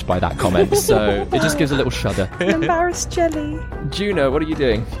ashamed by that comment, so it just gives a little shudder. Embarrassed jelly. Juno, what are you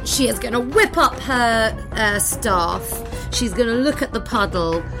doing? She is going to whip up her staff. She's going to look at the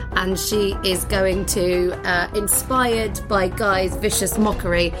puddle, and she is going to, inspired by Guy's vicious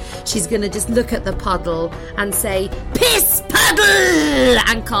mockery, she's going to just look at the puddle and say, "Piss puddle!"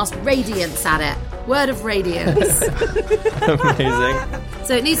 and cast radiance at it. Word of radiance. Amazing.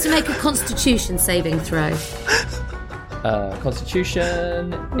 So it needs to make a Constitution saving throw.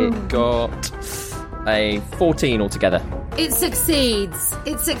 Constitution, it got a 14 altogether. It succeeds.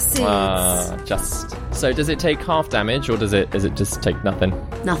 Just. So does it take half damage, or does it just take nothing?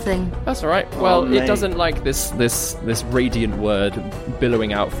 Nothing. That's all right. Well, it doesn't like this radiant word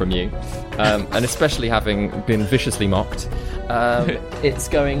billowing out from you, and especially having been viciously mocked. It's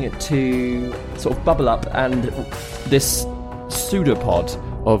going to sort of bubble up, and this pseudopod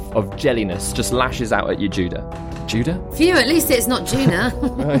of jelliness just lashes out at you, Judah. Judah? Phew, at least it's not Juna.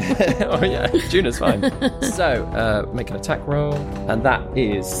 Oh yeah, Juna's fine. So, make an attack roll, and that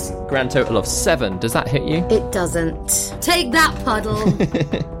is grand total of 7. Does that hit you? It doesn't. Take that, puddle.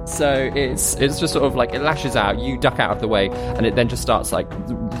 So it's just sort of like, it lashes out, you duck out of the way, and it then just starts like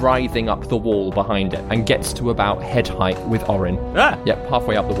writhing up the wall behind it and gets to about head height with Orin. Yep,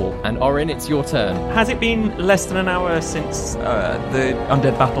 halfway up the wall. And Orin, it's your turn. Has it been less than an hour since the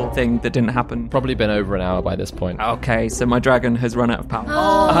undead battle thing that didn't happen? Probably been over an hour by this point. Okay, so my dragon has run out of power.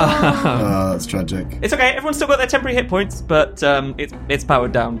 Oh, that's tragic. It's okay, everyone's still got their temporary hit points, but it's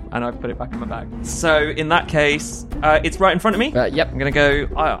powered down, and I've put it back in my bag. So in that case, it's right in front of me. Yep. I'm gonna go.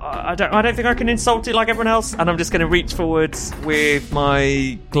 I don't think I can insult it like everyone else, and I'm just gonna reach forwards with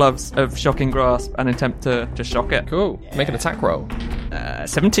my gloves of shocking grasp and attempt to shock it. Cool. Make an attack roll.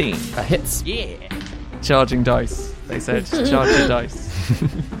 17. That hits. Yeah. Charging dice. They said charge your dice.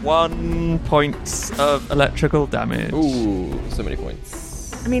 1 point of electrical damage. Ooh, so many points.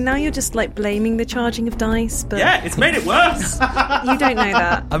 I mean, now you're just like blaming the charging of dice, but Yeah, it's made it worse. you don't know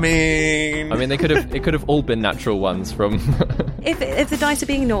that. I mean, it could have all been natural ones from. If the dice are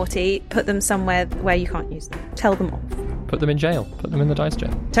being naughty, put them somewhere where you can't use them. Tell them off. Put them in jail. Put them in the dice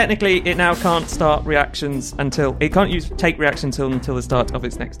jail. technically, it now can't start reactions until it can't take reactions until the start of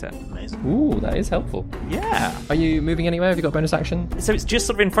its next turn. Amazing. Ooh, that is helpful. Yeah. Are you moving anywhere? Have you got a bonus action? So it's just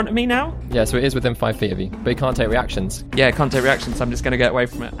sort of in front of me now? Yeah, so it is within 5 feet of you, but it can't take reactions. Yeah, it can't take reactions, so I'm just going to get away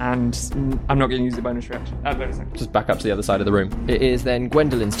from it, and I'm not going to use the bonus reaction. Bonus action. Just back up to the other side of the room. It is then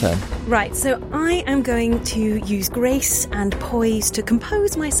Gwendolyn's turn. Right, so I am going to use grace and poise to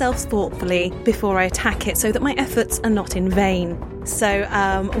compose myself thoughtfully before I attack it so that my efforts are not in vain. So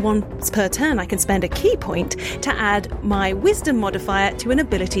once per turn I can spend a key point to add my wisdom modifier to an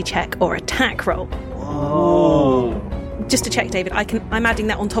ability check or attack roll. Whoa. Just to check, David, I'm adding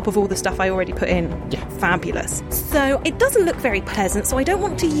that on top of all the stuff I already put in. Yeah. Fabulous. So it doesn't look very pleasant, so I don't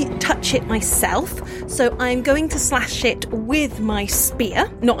want to touch it myself. So I'm going to slash it with my spear.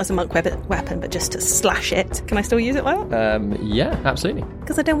 Not as a monk weapon, but just to slash it. Can I still use it like that? Yeah, absolutely.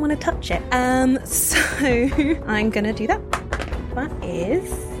 Because I don't want to touch it. So I'm going to do that. That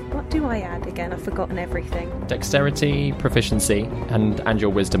is... What do I add again? I've forgotten everything. Dexterity, proficiency, and your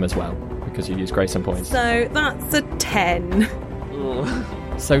wisdom as well, because you use grace and poise. So that's a 10.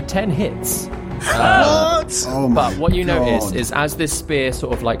 So 10 hits. What? Oh my But what you God. notice is as this spear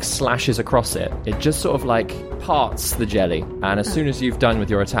sort of like slashes across it, it just sort of like parts the jelly, and as soon as you've done with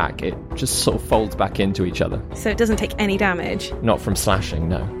your attack, it just sort of folds back into each other. So it doesn't take any damage. Not from slashing,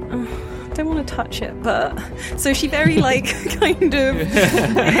 no. I don't want to touch it, but... So she very, kind of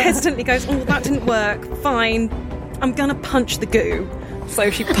hesitantly goes, oh, that didn't work. Fine. I'm going to punch the goo. So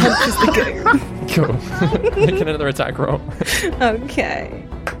she punches the goo. Cool. Make another attack roll. Okay.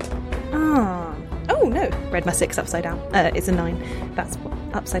 Oh, no. Read my 6 upside down. It's a 9. That's what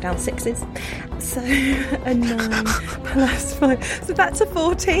upside down 6 is. So, a 9 plus 5. So that's a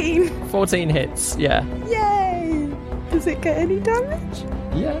 14. 14 hits, yeah. Yay! Does it get any damage?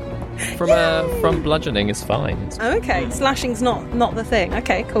 Yeah. From bludgeoning is fine. Oh, okay. Slashing's not the thing.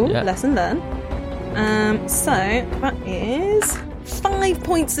 Okay, cool. Yeah. Lesson learned. So that is 5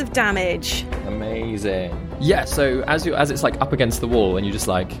 points of damage. Amazing. Yeah, so as it's like up against the wall, and you just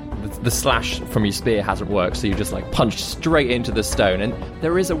like the slash from your spear hasn't worked, so you just like punch straight into the stone, and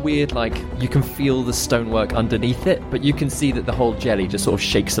there is a weird like you can feel the stonework underneath it, but you can see that the whole jelly just sort of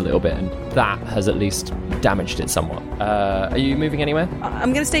shakes a little bit, and that has at least damaged it somewhat. Are you moving anywhere?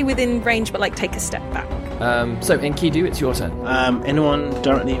 I'm going to stay within range, but take a step back. So Enkidu, it's your turn. Anyone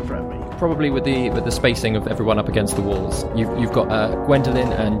directly in front of me? Probably with the spacing of everyone up against the walls. You've got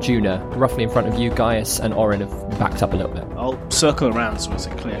Gwendolyn and Juna roughly in front of you. Gaius and Orin have backed up a little bit. I'll circle around so it's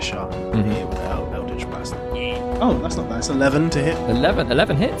a clear shot here with the Eldritch Blast. Oh, that's not bad. It's 11 to hit.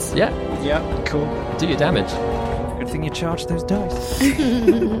 11 hits, yeah. Yeah, cool. Do your damage. Good thing you charged those dice.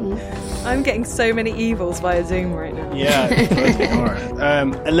 I'm getting so many evils via Zoom right now. Yeah,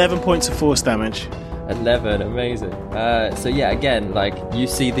 alright. 11 points of force damage. 11, amazing. So yeah, again, you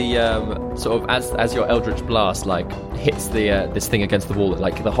see the sort of as your Eldritch Blast hits the this thing against the wall,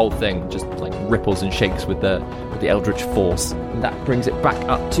 the whole thing just ripples and shakes with the Eldritch force. And that brings it back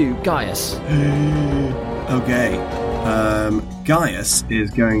up to Gaius. Okay. Gaius is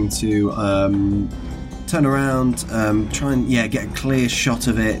going to turn around, try and get a clear shot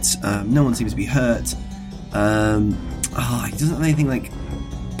of it. No one seems to be hurt. He doesn't have anything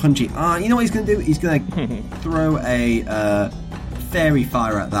punchy. You know what he's going to do? He's going to throw a fairy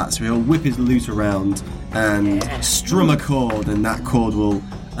fire at that. So he'll whip his lute around and strum a chord, and that chord will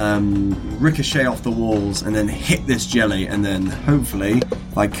ricochet off the walls and then hit this jelly. And then hopefully,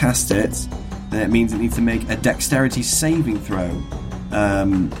 if I cast it, then it means it needs to make a dexterity saving throw.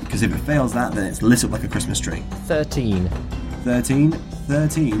 Because if it fails that, then it's lit up like a Christmas tree. 13. 13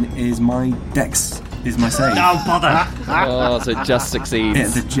 is my dex, is my save. Don't bother. Oh, so it just succeeds. Yeah,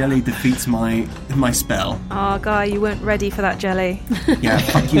 the jelly defeats my spell. Oh, Guy, you weren't ready for that jelly. Yeah,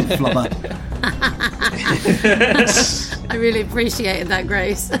 fuck you, Flubber. I really appreciated that,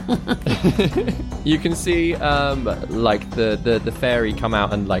 Grace. You can see, like, the fairy come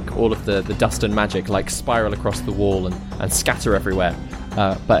out and, like, all of the dust and magic, like, spiral across the wall and scatter everywhere.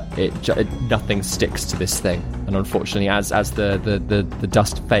 But nothing sticks to this thing. And unfortunately, as the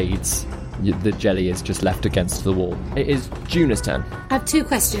dust fades, the jelly is just left against the wall. It is Juna's turn. I have 2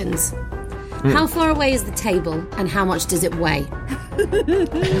 questions. How far away is the table, and how much does it weigh?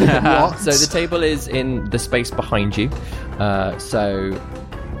 What? So the table is in the space behind you. 5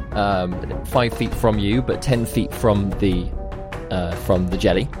 feet from you, but 10 feet from the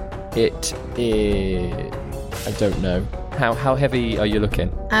jelly. It is... I don't know. How heavy are you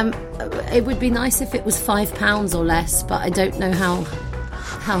looking? It would be nice if it was £5 or less, but I don't know how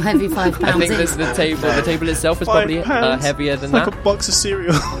heavy £5 I think is. the table itself is probably heavier than that. Like a box of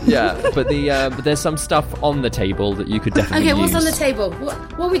cereal. Yeah, but there's some stuff on the table that you could definitely use. Okay, what's on the table? What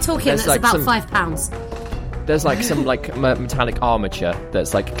are we talking? There's That's like about £5. There's like some like metallic armature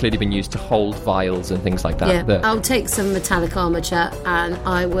that's like clearly been used to hold vials and things like that. Yeah, I'll take some metallic armature and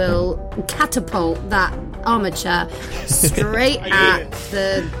I will catapult that armature straight at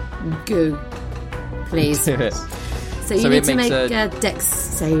the goo, please. So you need to make a dex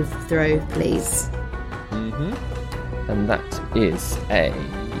save throw, please. And that is a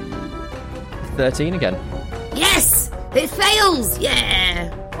 13 again. Yes! It fails!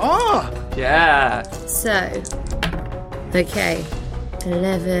 Yeah! Oh! Yeah. So, okay.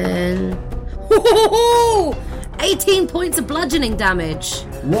 11. 18 points of bludgeoning damage.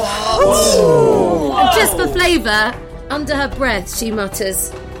 Whoa! Just for flavour, under her breath, she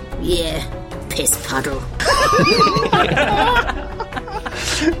mutters, "Yeah, piss puddle."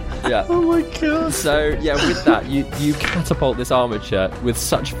 Yeah. Oh my god. So yeah, with that, you catapult this armature with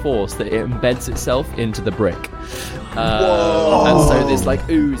such force that it embeds itself into the brick. And so this like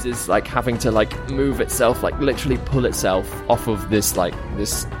ooze is like having to like move itself, like literally pull itself off of this like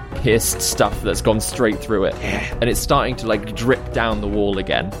this pierced stuff that's gone straight through it, and it's starting to like drip down the wall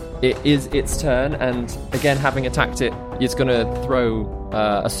again. It is its turn, and again, having attacked it, it's going to throw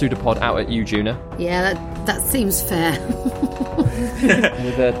a pseudopod out at you, Juna. Yeah, that seems fair.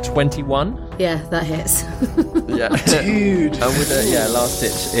 With a 21. Yeah, that hits. Yeah, dude. And with a last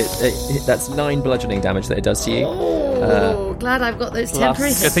ditch, it that's 9 bludgeoning damage that it does to you. Oh, glad I've got those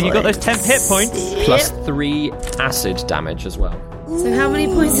temporary. Good thing you got those temp hit points. Plus 3 acid damage as well. So how many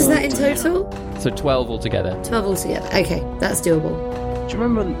points is that in total? So 12 altogether. 12 altogether. Okay, that's doable. Do you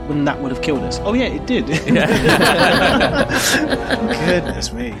remember when that would have killed us? Oh yeah, it did.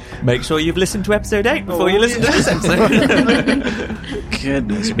 Goodness me. Make sure you've listened to episode 8 before you listen to this episode.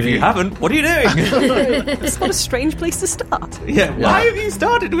 Goodness me. If you haven't, what are you doing? It's what a strange place to start. Yeah, why have you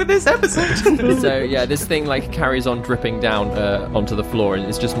started with this episode? So yeah, this thing like carries on dripping down onto the floor, and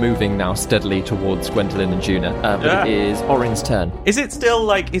it's just moving now steadily towards Gwendolyn and Juna. But it is Orin's turn. Is it still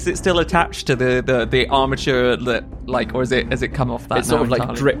attached to the armature that like, or has it come off that? It's sort of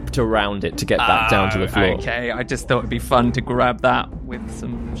like dripped around it to get back down to the floor. Okay, I just thought it'd be fun to grab that with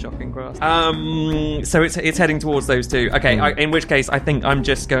some shocking grass. So it's heading towards those two. Okay, in which case I think I'm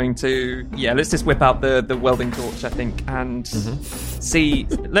just going to let's just whip out the welding torch, I think, and see.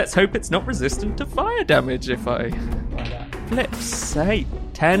 Let's hope it's not resistant to fire damage if I flip. Say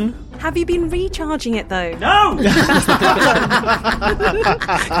 10. Have you been recharging it though? No.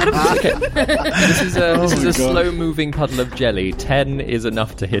 Okay. This is a slow-moving puddle of jelly. 10 is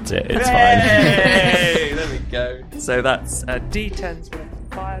enough to hit it. It's fine. There we go. So that's a D10's worth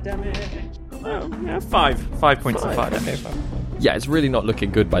of fire damage. Oh, yeah, 5 points of fire damage. Yeah, it's really not looking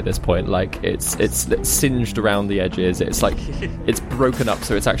good by this point. Like it's singed around the edges. It's like it's broken up,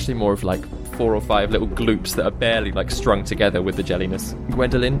 so it's actually more of like 4 or 5 little gloops that are barely like strung together with the jelliness.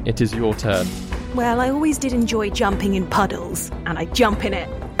 Gwendolyn, it is your turn. Well, I always did enjoy jumping in puddles, and I jump in it.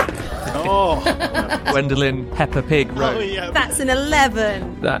 Oh. Gwendolyn Peppa Pig Road. Oh, yeah. That's an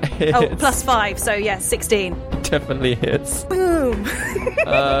 11. That hits. Oh, plus 5, so yeah, 16. Definitely hits. Boom. To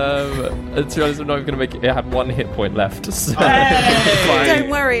be honest, I'm not even going to make it. It had 1 hit point left. So. Don't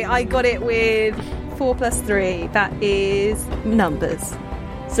worry, I got it with 4 plus 3. That is numbers.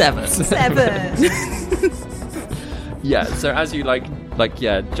 7. Yeah, so as you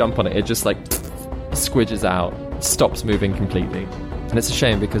jump on it, it just like squidges out, stops moving completely. And it's a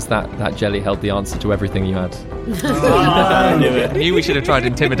shame because that jelly held the answer to everything you had. I knew it. Knew we should have tried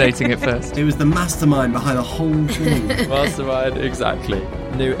intimidating it first. It was the mastermind behind the whole thing. Mastermind, exactly.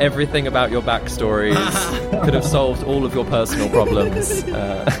 Knew everything about your backstories. Could have solved all of your personal problems.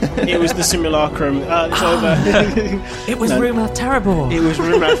 It was the simulacrum. It's over. It was Rumath Terrible. It was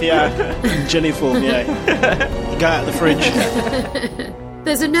Rumath, yeah. Jelly form, yeah. You got out of the fridge.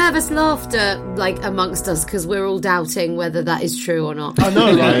 There's a nervous laughter, amongst us because we're all doubting whether that is true or not. I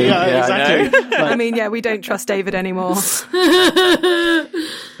know, right? Yeah, exactly. I mean, yeah, we don't trust David anymore. That's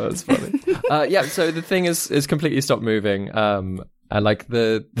funny. So the thing is completely stopped moving. And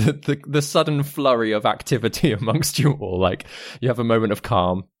the sudden flurry of activity amongst you all, you have a moment of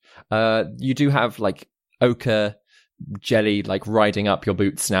calm. You do have ochre jelly riding up your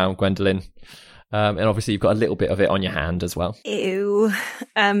boots now, Gwendolyn. And obviously you've got a little bit of it on your hand as well. Ew.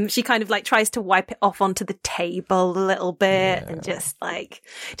 She kind of tries to wipe it off onto the table a little bit and just she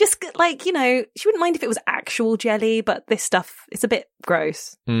wouldn't mind if it was actual jelly, but this stuff, it's a bit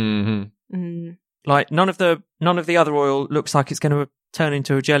gross. Mm-hmm. Mm. None of the other oil looks like it's going to turn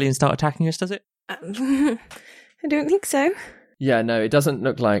into a jelly and start attacking us, does it? I don't think so. Yeah, no, it doesn't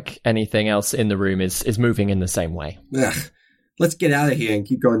look like anything else in the room is moving in the same way. Ugh. Let's get out of here and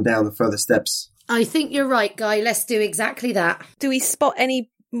keep going down the further steps. I think you're right, Guy. Let's do exactly that. Do we spot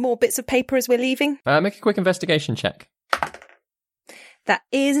any more bits of paper as we're leaving? Make a quick investigation check. That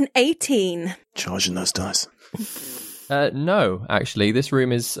is an 18. Charging those dice. No, actually, this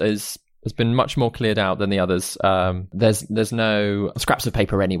room has been much more cleared out than the others. There's no scraps of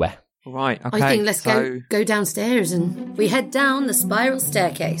paper anywhere. Right, okay. I think let's go downstairs and we head down the spiral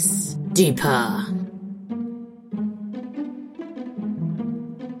staircase. Deeper.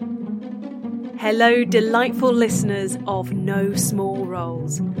 Hello, delightful listeners of No Small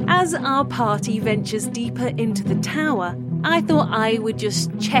Roles. As our party ventures deeper into the tower, I thought I would just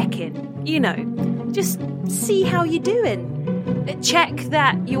check in. Just see how you're doing. Check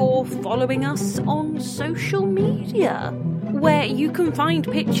that you're following us on social media, where you can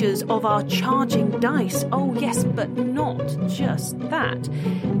find pictures of our charging dice. Oh yes, but not just that.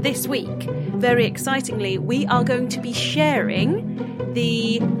 This week, very excitingly, we are going to be sharing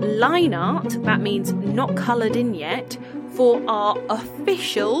the line art, that means not coloured in yet, for our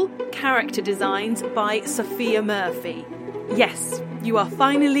official character designs by Sophia Murphy. Yes, you are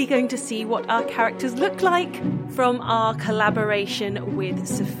finally going to see what our characters look like from our collaboration with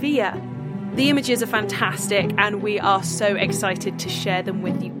Sophia. The images are fantastic and we are so excited to share them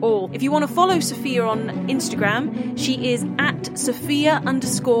with you all. If you want to follow Sophia on Instagram, she is at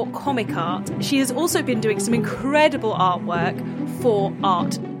Sophia_comic art. She has also been doing some incredible artwork for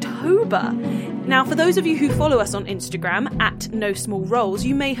Arttober. Now, for those of you who follow us on Instagram at No Small Roles,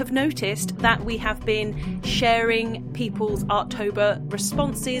 you may have noticed that we have been sharing people's Arttober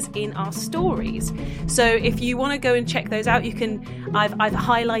responses in our stories. So if you want to go and check those out, you can. I've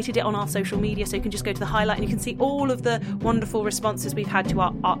highlighted it on our social media, so you can just go to the highlight and you can see all of the wonderful responses we've had to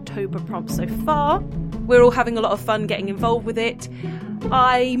our Arttober prompts so far. We're all having a lot of fun getting involved with it.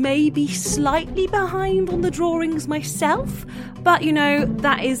 I may be slightly behind on the drawings myself, but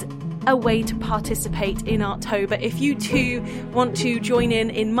that is a way to participate in Arttober. If you too want to join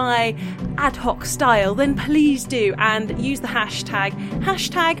in my ad hoc style, then please do, and use the hashtag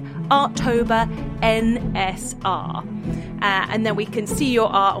ArttoberNSR. And then we can see your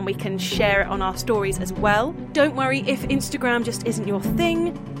art and we can share it on our stories as well. Don't worry if Instagram just isn't your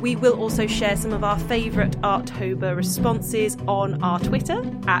thing. We will also share some of our favourite Arttober responses on our Twitter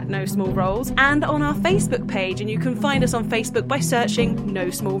at No Small Roles and on our Facebook page. And you can find us on Facebook by searching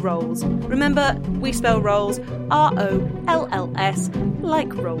No Small Roles. Remember, we spell rolls ROLLS,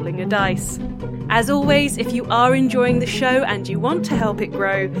 like rolling a dice. As always, if you are enjoying the show and you want to help it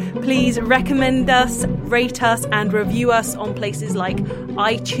grow, please recommend us, rate us, and review us on places like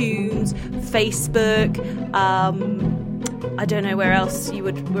iTunes, Facebook, I don't know where else you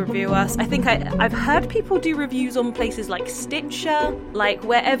would review us. I think I've heard people do reviews on places like Stitcher, like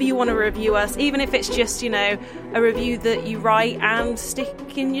wherever you want to review us, even if it's just, a review that you write and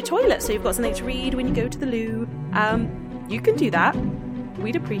stick in your toilet so you've got something to read when you go to the loo. You can do that.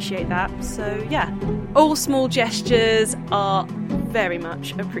 We'd appreciate that. So yeah, all small gestures are very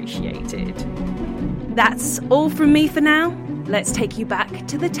much appreciated. That's all from me for now. Let's take you back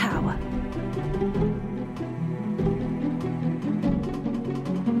to the tower.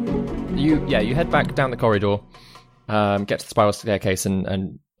 You head back down the corridor, get to the spiral staircase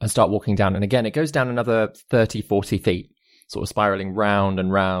and start walking down. And again, it goes down another 30, 40 feet, sort of spiraling round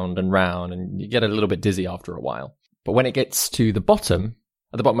and round and round, and you get a little bit dizzy after a while. But when it gets to the bottom,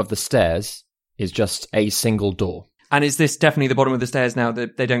 at the bottom of the stairs is just a single door. And is this definitely the bottom of the stairs now?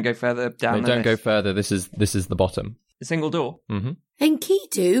 That they don't go further down? They don't go further. This is the bottom. A single door? Mm-hmm.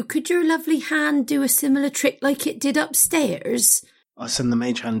 Enkidu, could your lovely hand do a similar trick like it did upstairs? I'll send the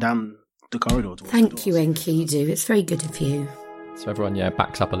mage hand down the corridor. Thank you, Enkidu. It's very good of you. So everyone,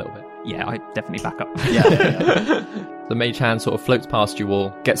 backs up a little bit. Yeah, I definitely back up. Yeah. The mage hand sort of floats past you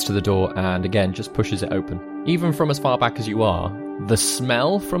all, gets to the door, and again just pushes it open. Even from as far back as you are, the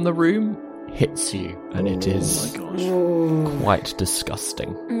smell from the room hits you, and it is quite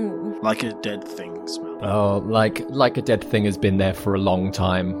disgusting. Like a dead thing smell. Oh, like a dead thing has been there for a long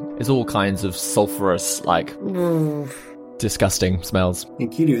time. It's all kinds of sulphurous, disgusting smells.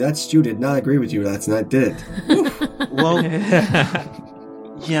 Enkidu, that stew did not agree with you last night, did it? Well,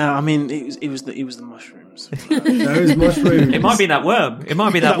 yeah, I mean, it was the mushrooms. Those mushrooms. It might be that worm. It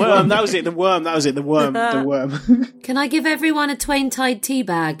might be that worm. That was it. The worm. The worm. Can I give everyone a Twain-tied tea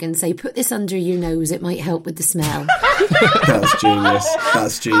bag and say, put this under your nose, it might help with the smell? That's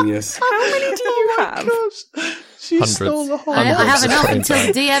genius. How many do you have? She stole the whole. I have enough until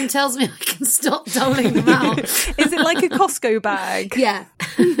the DM tells me I can stop doling them out. Is it like a Costco bag? Yeah.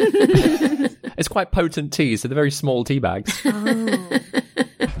 It's quite potent tea, so they're very small tea bags. Oh.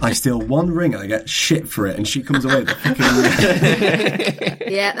 I steal one ring and I get shit for it, and she comes away with the fucking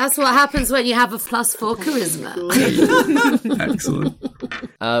ring. Yeah, that's what happens when you have a +4 charisma.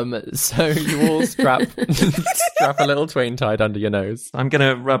 Excellent. So you all strap a little twain tied under your nose. I'm going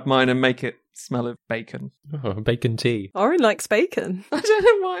to rub mine and make it smell of bacon. Oh, bacon tea. Orin likes bacon. I don't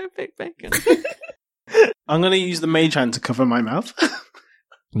know why I picked bacon. I'm going to use the mage hand to cover my mouth.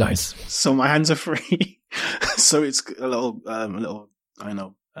 Nice. So my hands are free. So it's a little, I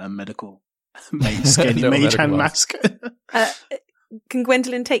know, medical mage hand mask. Can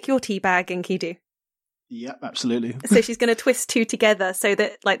Gwendolyn take your tea bag, Enkidu? Yep, absolutely. So she's going to twist two together so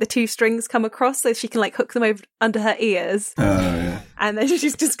that the two strings come across, so she can hook them over under her ears. Yeah. And then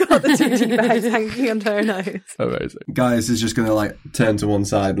she's just got the two tea bags hanging under her nose. Amazing. Gaius is just going to turn to one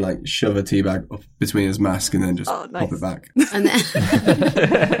side and shove a tea bag up between his mask and then just pop it back. And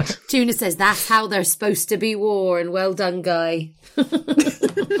then Tuna says, that's how they're supposed to be worn. Well done, Guy.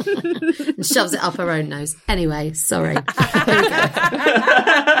 And shoves it up her own nose. Anyway, sorry.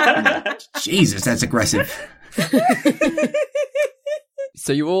 Jesus, that's aggressive.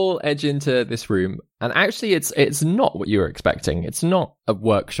 So you all edge into this room, and actually it's not what you were expecting. It's not a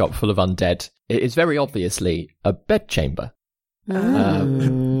workshop full of undead. It is very obviously a bedchamber.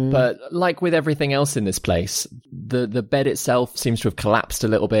 But like with everything else in this place, the bed itself seems to have collapsed a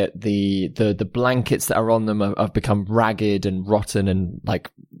little bit. The blankets that are on them have become ragged and rotten and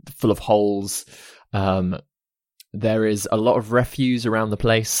full of holes. There is a lot of refuse around the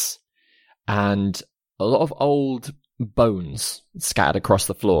place and a lot of old bones scattered across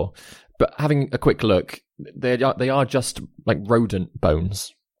the floor. But having a quick look, they are just rodent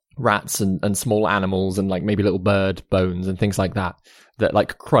bones. Rats and small animals and maybe little bird bones and things like that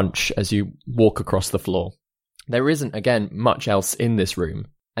crunch as you walk across the floor. There isn't, again, much else in this room.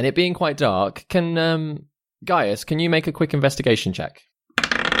 And it being quite dark, Gaius, can you make a quick investigation check?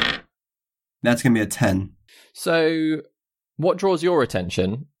 That's going to be a 10. So what draws your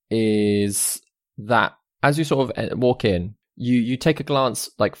attention is that as you sort of walk in, you take a glance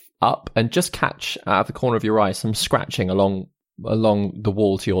up and just catch out of the corner of your eye some scratching along the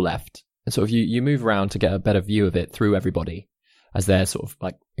wall to your left. And sort of you move around to get a better view of it through everybody as they're sort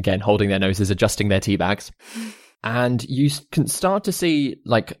of again, holding their noses, adjusting their tea bags. And you can start to see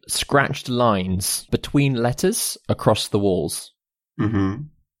scratched lines between letters across the walls. Mm-hmm.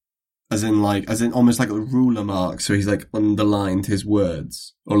 As in almost like a ruler mark. So he's underlined his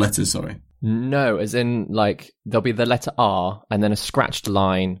words or letters, sorry. No, as in there'll be the letter R and then a scratched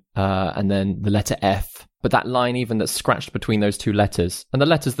line, and then the letter F. But that line even that's scratched between those two letters, and the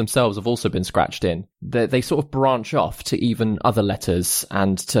letters themselves have also been scratched in, they sort of branch off to even other letters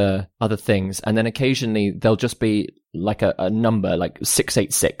and to other things. And then occasionally there'll just be a number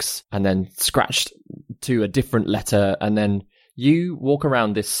 686 and then scratched to a different letter. And then you walk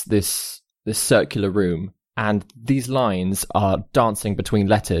around this circular room and these lines are dancing between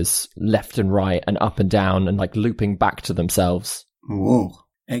letters left and right and up and down and looping back to themselves. Whoa.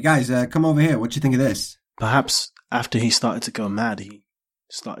 Hey guys, come over here. What do you think of this? Perhaps after he started to go mad, he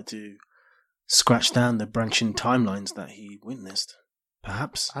started to scratch down the branching timelines that he witnessed.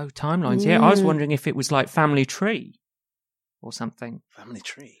 Perhaps. Oh, timelines. Yeah, I was wondering if it was family tree or something. Family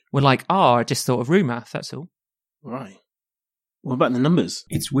tree? Well, I just thought of room math, that's all. Right. What about the numbers?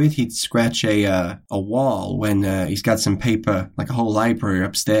 It's weird he'd scratch a wall when he's got some paper, a whole library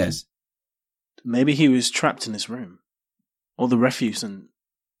upstairs. Maybe he was trapped in this room. All the refuse and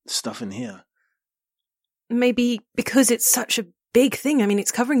stuff in here. maybe because it's such a big thing, I mean,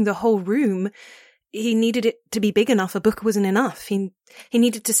 it's covering the whole room, he needed it to be big enough. A book wasn't enough. He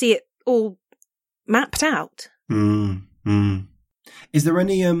needed to see it all mapped out. Is there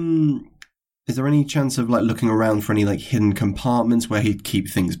any chance of like looking around for any like hidden compartments where he'd keep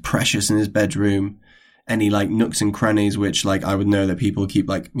things precious in his bedroom? Any like nooks and crannies which like I would know that people keep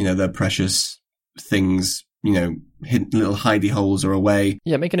like, you know, their precious things, you know, hidden little hidey holes or away?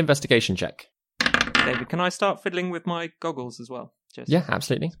 Yeah, make an investigation check. David, can I start fiddling with my goggles as well? Yeah,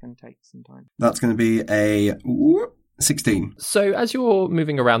 absolutely. It's going to take some time. That's going to be a 16. So as you're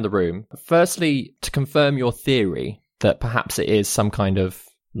moving around the room, firstly, to confirm your theory that perhaps it is some kind of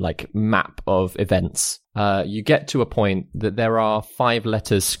like map of events, you get to a point that there are 5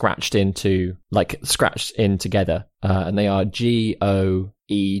 letters scratched in together, and they are G, O,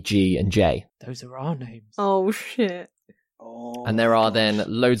 E, G, and J. Those are our names. Oh, shit. And there are then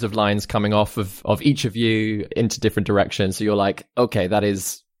loads of lines coming off of each of you into different directions. So you're like, okay, that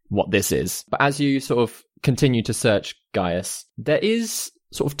is what this is. But as you sort of continue to search, Gaius, there is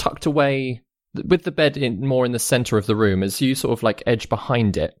sort of tucked away with the bed more in the center of the room. As you sort of like edge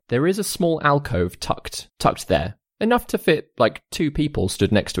behind it, there is a small alcove tucked there, enough to fit like 2 people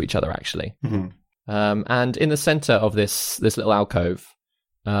stood next to each other, actually. Mm-hmm. And in the center of this little alcove,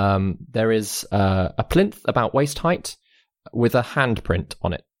 there is a plinth about waist height, with a handprint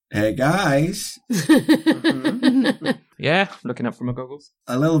on it. Hey guys. Yeah, looking up from my goggles.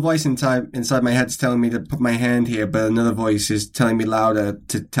 A little voice inside my head's telling me to put my hand here, but another voice is telling me louder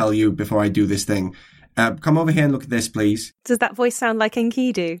to tell you before I do this thing. Come over here and look at this, please. Does that voice sound like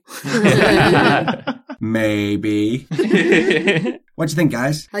Enkidu? Maybe. What do you think,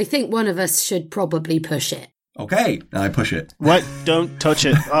 guys? I think one of us should probably push it. Okay, I push it. What? Don't touch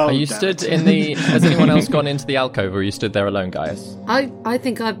it. Oh, are you stood in the... Has anyone else gone into the alcove, or are you stood there alone, Gaius? I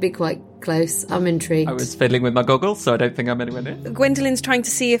think I'd be quite close. I'm intrigued. I was fiddling with my goggles, so I don't think I'm anywhere near. Gwendolyn's trying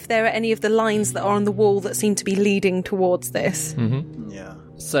to see if there are any of the lines that are on the wall that seem to be leading towards this. Mm-hmm. Yeah.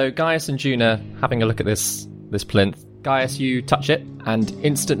 So Gaius and Juna having a look at this plinth. Gaius, you touch it, and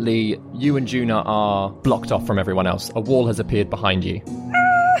instantly you and Juna are blocked off from everyone else. A wall has appeared behind you.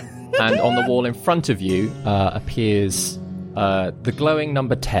 And on the wall in front of you appears the glowing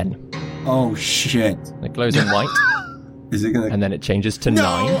number 10. Oh, shit. It glows in white. Is it gonna... And then it changes to 9.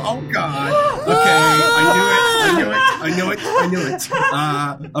 Oh, God. Okay, I knew it.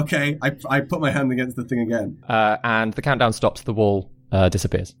 Okay, I put my hand against the thing again. And the countdown stops, the wall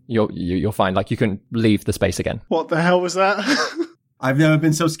disappears. You're fine. Like, you can leave the space again. What the hell was that? I've never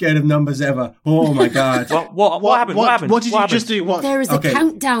been so scared of numbers ever. Oh my God. What happened? What did you just do? What? There is a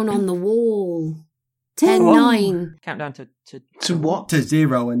countdown on the wall. 10, 9. Countdown to what? To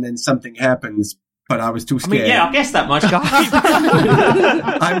 0, and then something happens, but I was too scared. I mean, yeah, I guess that much, guys.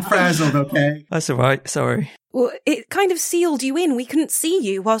 I'm frazzled, okay? That's all right. Sorry. Well, it kind of sealed you in. We couldn't see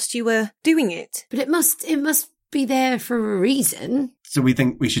you whilst you were doing it. But it must be there for a reason. So we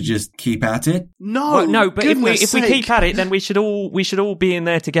think we should just keep at it? No, well, no. But if we keep at it, then we should all be in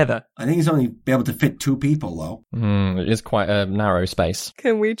there together. I think it's only be able to fit 2 people, though. It is quite a narrow space.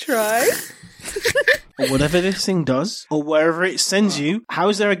 Can we try? Whatever this thing does, or wherever it sends you, how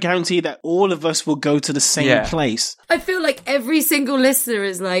is there a guarantee that all of us will go to the same place? I feel like every single listener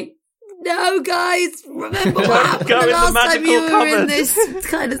is like, no, guys, remember what happened the last time you were in this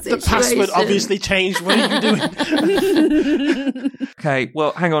kind of situation. The password obviously changed. What are you doing? Okay,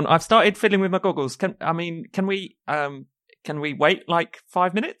 well, hang on. I've started fiddling with my goggles. Can we wait like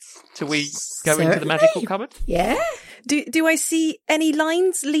 5 minutes till we go into the magical cupboard? Yeah. Do I see any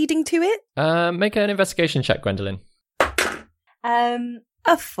lines leading to it? Make an investigation check, Gwendolyn.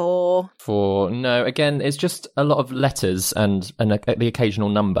 A 4. 4. No, again, it's just a lot of letters and the occasional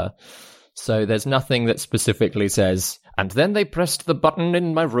number. So there's nothing that specifically says, and then they pressed the button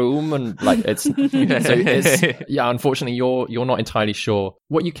in my room, and like it's so it's unfortunately you're not entirely sure.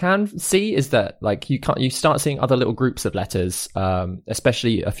 What you can see is that like you start seeing other little groups of letters,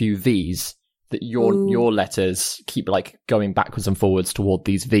 especially a few V's, that your letters keep like going backwards and forwards toward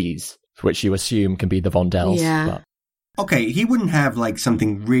these V's, which you assume can be the Vondells. Yeah. But... Okay, he wouldn't have like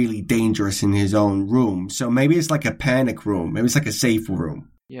something really dangerous in his own room, so maybe it's like a panic room. Maybe it's like a safe room.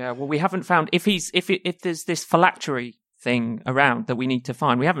 Yeah, well, we haven't found if there's this phylactery thing around that we need to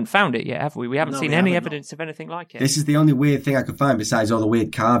find. We haven't found it yet, have we? We haven't seen any evidence of anything like it. This is the only weird thing I could find besides all the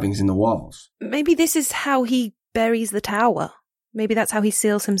weird carvings in the walls. Maybe this is how he buries the tower. Maybe that's how he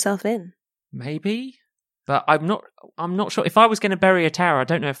seals himself in. Maybe, but I'm not sure. If I was going to bury a tower, I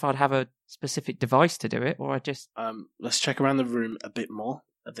don't know if I'd have a specific device to do it, or I just. Let's check around the room a bit more,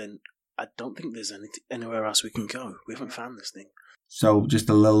 and then I don't think there's anywhere else we can go. We haven't found this thing. So just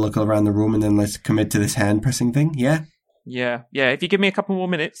a little look around the room and then let's commit to this hand pressing thing, yeah? Yeah. If you give me a couple more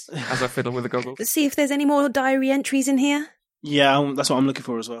minutes as I fiddle with the goggles. See if there's any more diary entries in here. Yeah, that's what I'm looking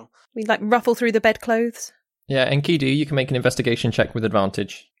for as well. We ruffle through the bedclothes. Yeah, and Enkidu, you can make an investigation check with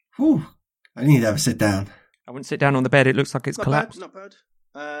advantage. Whew. I need to have a sit down. I wouldn't sit down on the bed. It looks like it's collapsed. Not bad.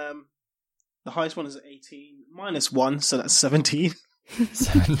 The highest one is 18. -1, so that's 17.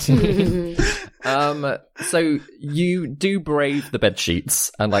 17. So you do brave the bed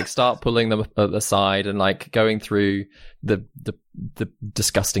sheets and start pulling them aside and going through the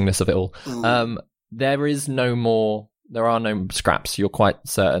disgustingness of it all. There are no scraps. You're quite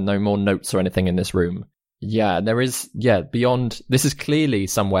certain. No more notes or anything in this room. Yeah, there is. Yeah, beyond. This is clearly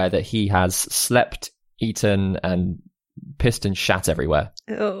somewhere that he has slept, eaten, and pissed and shat everywhere.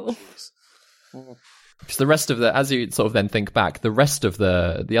 Oh. Because the rest of as you sort of then think back, the rest of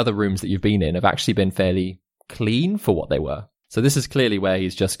the other rooms that you've been in have actually been fairly clean for what they were. So this is clearly where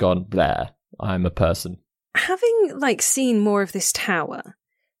he's just gone, there, I'm a person. Having, seen more of this tower,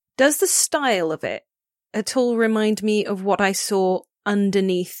 does the style of it at all remind me of what I saw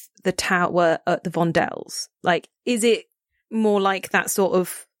underneath the tower at the Vondells? Is it more like that sort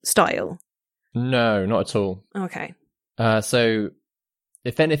of style? No, not at all. Okay. So,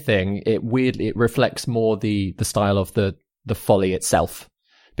 if anything, it reflects more the style of the folly itself,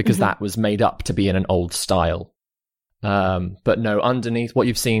 because that was made up to be in an old style. But no, underneath what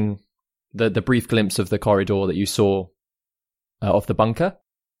you've seen, the brief glimpse of the corridor that you saw of the bunker,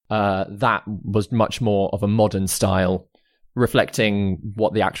 that was much more of a modern style, reflecting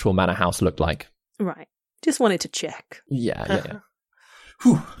what the actual manor house looked like. Right. Just wanted to check. Yeah.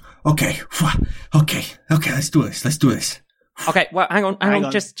 Whew. Okay. Let's do this. Okay, well, hang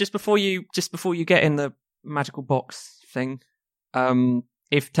on. Just before you get in the magical box thing,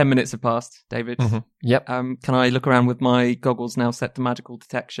 if 10 minutes have passed, David, Yep. Can I look around with my goggles now set to magical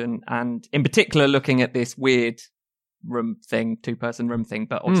detection, and in particular looking at this weird room thing, 2-person room thing,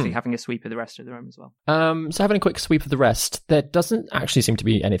 but obviously having a sweep of the rest of the room as well. So having a quick sweep of the rest, there doesn't actually seem to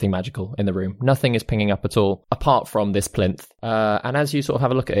be anything magical in the room. Nothing is pinging up at all, apart from this plinth. And as you sort of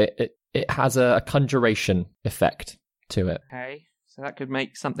have a look at it, it has a conjuration effect to it. Okay, so that could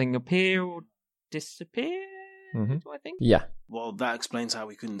make something appear or disappear, do I think? Yeah. Well, that explains how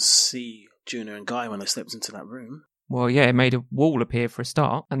we couldn't see Juna and Guy when they stepped into that room. Well, yeah, it made a wall appear for a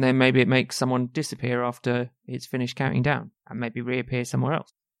start, and then maybe it makes someone disappear after it's finished counting down, and maybe reappear somewhere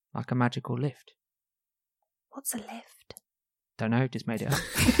else, like a magical lift. What's a lift? Don't know, just made it up.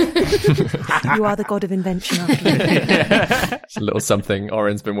 You are the god of invention, after all. It's a little something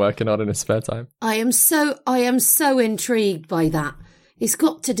Oren's been working on in his spare time. I am so intrigued by that. It's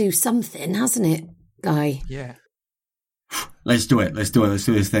got to do something, hasn't it, Guy? Yeah. Let's do it. Let's do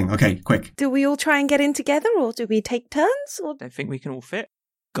this thing. Okay, quick. Do we all try and get in together, or do we take turns? Or Don't think we can all fit.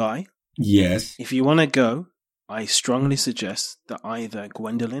 Guy? Yes? If you want to go, I strongly suggest that either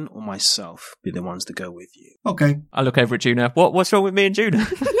Gwendolyn or myself be the ones to go with you. Okay. I look over at Juna. What's wrong with me and Juna?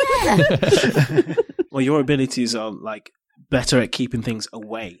 Yeah. Well, your abilities are, better at keeping things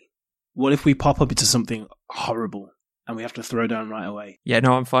away. What if we pop up into something horrible and we have to throw down right away? Yeah,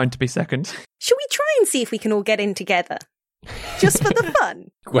 no, I'm fine to be second. should we try and see if we can all get in together? Just for the fun.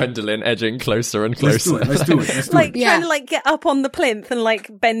 Gwendolyn edging closer and closer. Let's do it. Trying to get up on the plinth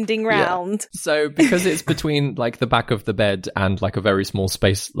and bending round. Yeah. So because it's between the back of the bed and a very small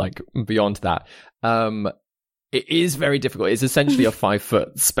space beyond that, it is very difficult. It's essentially a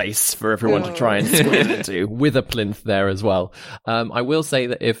 5-foot space for everyone to try and squeeze into, with a plinth there as well. I will say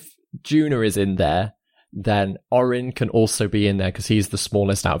that if Juna is in there, then Oren can also be in there because he's the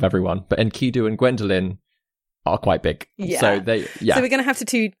smallest out of everyone. But Enkidu and Gwendolyn are quite big. Yeah. So we're going to have to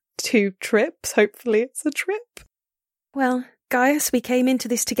do 2 trips. Hopefully it's a trip. Well, Gaius, we came into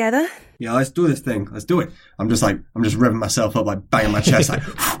this together. Yeah, let's do this thing. Let's do it. I'm just revving myself up, banging my chest,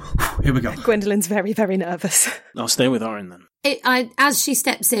 here we go. Gwendolyn's very, very nervous. I'll stay with Oren then. As she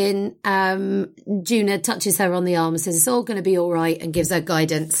steps in, Juna touches her on the arm and says, it's all going to be all right, and gives her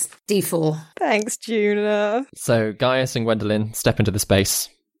guidance. D4. Thanks, Juna. So Gaius and Gwendolyn step into the space.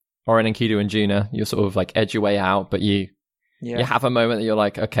 Oren, Enkidu, and Juna, you sort of edge your way out, but you have a moment that you're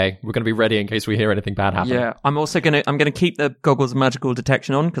okay, we're going to be ready in case we hear anything bad happen. Yeah, I'm also going to keep the goggles of magical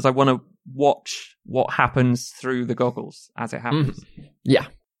detection on because I want to watch what happens through the goggles as it happens. Mm-hmm. Yeah.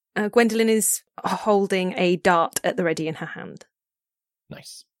 Gwendolyn is holding a dart at the ready in her hand.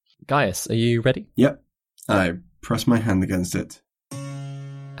 Nice. Gaius, are you ready? Yep. I press my hand against it.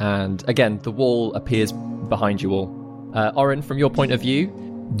 And again, the wall appears behind you all. Oren, from your point of view,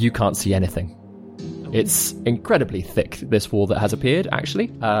 you can't see anything. It's incredibly thick, this wall that has appeared, actually,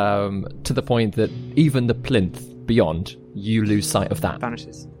 to the point that even the plinth beyond, you lose sight of that.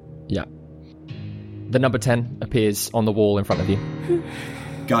 Vanishes. Yeah. The number 10 appears on the wall in front of you.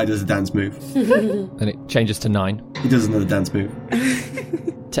 Guy does a dance move. And it changes to 9. He does another dance move.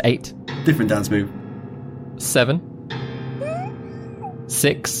 To 8. Different dance move. 7.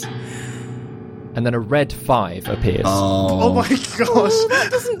 6. And then a red 5 appears. Oh my gosh. That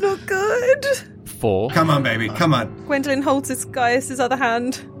doesn't look good. 4. Come on, baby. Come on. Gwendolyn holds Gaius' other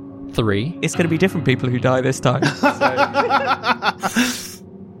hand. 3. It's going to be different people who die this time. So.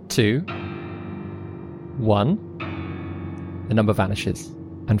 2. 1. The number vanishes.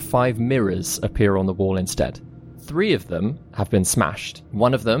 And 5 mirrors appear on the wall instead. 3 of them have been smashed.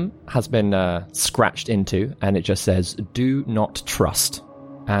 One of them has been scratched into, and it just says, "Do not trust."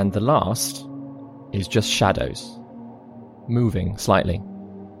 And the last is just shadows, moving slightly.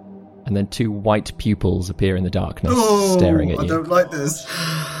 And then 2 white pupils appear in the darkness, staring at you. I don't like this.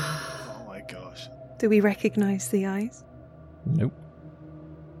 Oh my gosh. Do we recognise the eyes? Nope.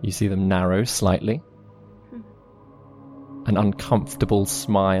 You see them narrow slightly. An uncomfortable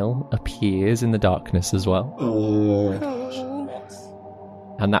smile appears in the darkness as well. Oh.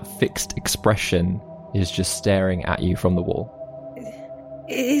 And that fixed expression is just staring at you from the wall.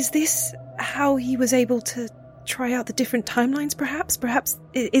 Is this how he was able to try out the different timelines, perhaps? Perhaps,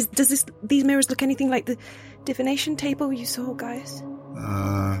 does these mirrors look anything like the divination table you saw, guys?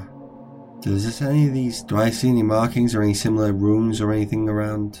 Do I see any markings or any similar rooms or anything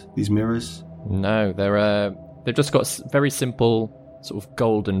around these mirrors? No, they've just got very simple sort of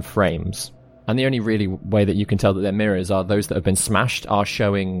golden frames. And the only really way that you can tell that they're mirrors are those that have been smashed are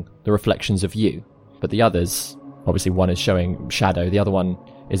showing the reflections of you. But the others, obviously one is showing shadow, the other one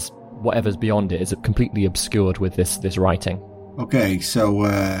is whatever's beyond it is completely obscured with this writing. Okay, so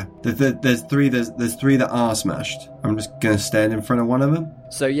there's three that are smashed. I'm just gonna stand in front of one of them.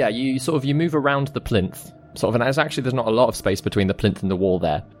 So yeah, you move around the plinth, sort of, and there's not a lot of space between the plinth and the wall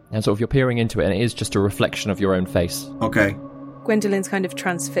there. And sort of you're peering into it, and it is just a reflection of your own face. Okay. Gwendolyn's kind of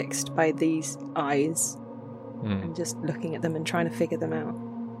transfixed by these eyes and just looking at them and trying to figure them out.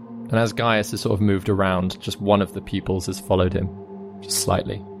 And as Gaius has sort of moved around, just one of the pupils has followed him, just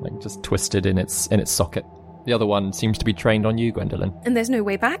slightly, like just twisted in its socket. The other one seems to be trained on you, Gwendolyn. And there's no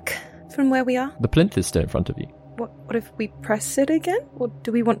way back from where we are? The plinth is still in front of you. What if we press it again? Or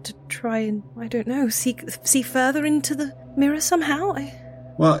do we want to try and, I don't know, see further into the mirror somehow?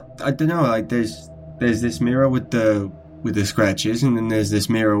 Well, I don't know. Like, there's this mirror with the scratches, and then there's this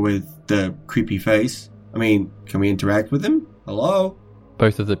mirror with the creepy face. I mean, can we interact with him? Hello?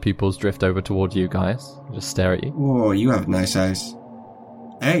 Both of the pupils drift over toward you, Gaius. Just stare at you. Oh, you have nice eyes.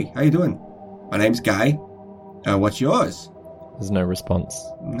 Hey, how you doing? My name's Guy. What's yours? There's no response.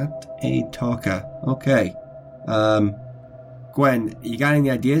 Not a talker. Okay. Gwen, you got any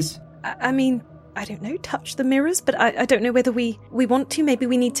ideas? I mean, I don't know, touch the mirrors, but I don't know whether we want to. Maybe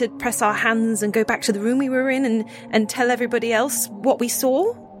we need to press our hands and go back to the room we were in and tell everybody else what we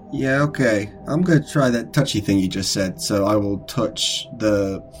saw. Yeah, okay. I'm going to try that touchy thing you just said, so I will touch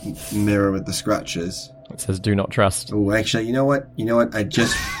the mirror with the scratches. It says, "Do not trust." Oh, actually, you know what? I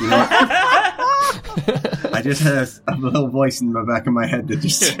just had a little voice in the back of my head that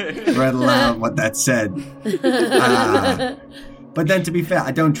just read aloud what that said. But then, to be fair,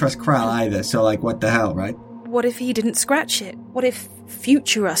 I don't trust Kral either, so, like, what the hell, right? What if he didn't scratch it? What if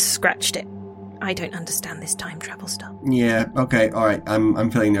future us scratched it? I don't understand this time travel stuff. Yeah, okay, alright,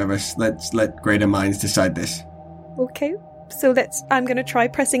 I'm feeling nervous. Let's let greater minds decide this. Okay, so I'm going to try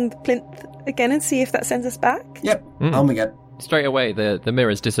pressing the plinth again and see if that sends us back. Yep, oh my god. Straight away, the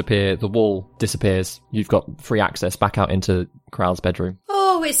mirrors disappear, the wall disappears. You've got free access back out into Kral's bedroom.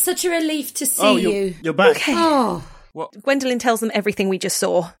 Oh, it's such a relief to see you. You're back. Okay. Oh. What? Gwendolyn tells them everything we just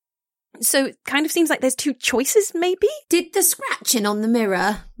saw. So it kind of seems like there's 2 choices, maybe? Did the scratching on the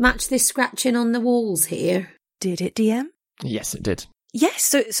mirror match this scratching on the walls here? Did it, DM? Yes, it did. Yes,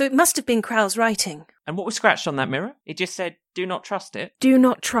 so it must have been Kral's writing. And what was scratched on that mirror? It just said, "Do not trust it." Do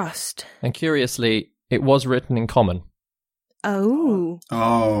not trust. And curiously, it was written in common. Oh.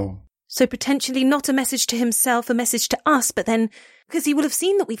 Oh. So potentially not a message to himself, a message to us, but then, because he will have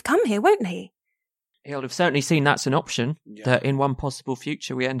seen that we've come here, won't he? He'll have certainly seen that's an option, that in one possible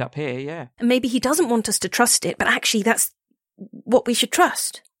future we end up here, yeah. And maybe he doesn't want us to trust it, but actually that's what we should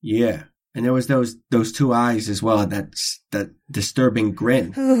trust. Yeah. And there was those 2 eyes as well, that disturbing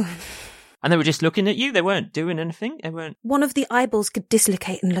grin. And they were just looking at you, they weren't doing anything, they weren't... One of the eyeballs could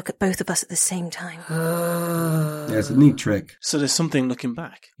dislocate and look at both of us at the same time. That's a neat trick. So there's something looking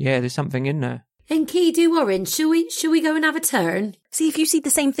back. Yeah, there's something in there. Enkidu, Orin, shall we go and have a turn? See if you see the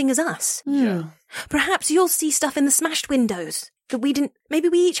same thing as us. Yeah. Perhaps you'll see stuff in the smashed windows that we didn't. Maybe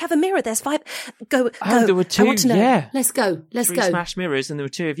we each have a mirror. There's 5. Go. There were 2. I want to know. Yeah. Let's go. 3 smashed mirrors, and there were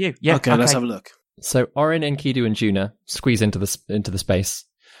 2 of you. Yeah. Okay, let's have a look. So Orin, Enkidu, and Juna squeeze into the space.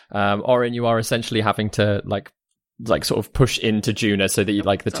 Orin, you are essentially having to like sort of push into Juna so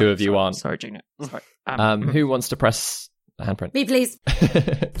that the two of you aren't. Sorry, Juna. Sorry. Who wants to press a handprint? Me, please.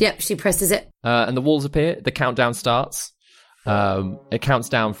 Yep, she presses it. And the walls appear. The countdown starts. It counts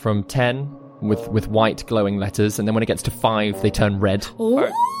down from 10 with white glowing letters, and then when it gets to 5, they turn red.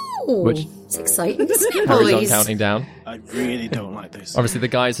 Oh, which it's exciting. carries on counting down. I really don't like this. Obviously, the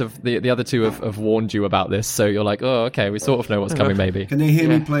guys the other two have warned you about this, so you're like, oh, okay, we sort of know what's coming, maybe. Can they hear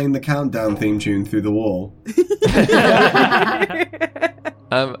me playing the countdown theme tune through the wall?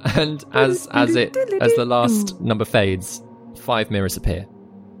 And as the last number fades, 5 mirrors appear,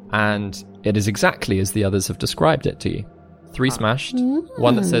 and it is exactly as the others have described it to you. 3 smashed,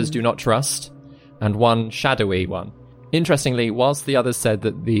 1 that says "Do not trust," and 1 shadowy one. Interestingly, whilst the others said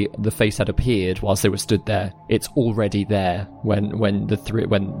that the face had appeared whilst they were stood there, it's already there when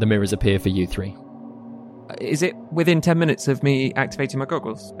the mirrors appear for you 3. Is it within 10 minutes of me activating my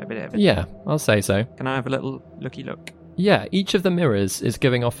goggles? Yeah, I'll say so. Can I have a little looky look? Yeah, each of the mirrors is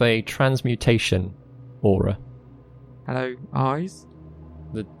giving off a transmutation aura. Hello, eyes?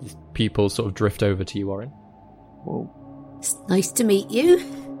 The people sort of drift over to you, Orin. Whoa. It's nice to meet you.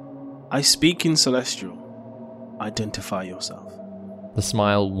 I speak in Celestial. Identify yourself. The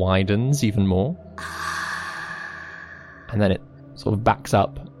smile widens even more. And then it sort of backs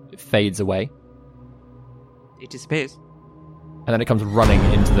up, it fades away. It disappears. And then it comes running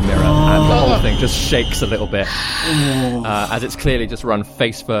into the mirror, and the whole thing just shakes a little bit, as it's clearly just run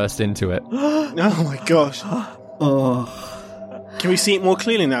face first into it. Oh my gosh. Can we see it more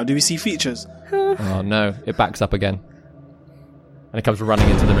clearly now? Do we see features? Oh no, it backs up again. And it comes running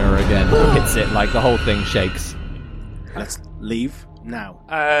into the mirror again, hits it, like the whole thing shakes. Let's leave now.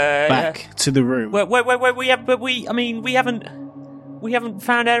 Back to the room. Wait, we haven't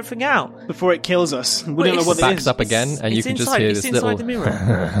found anything out. Before it kills us. We don't know what it is. Backs up again, and you can just hear this little... It's inside the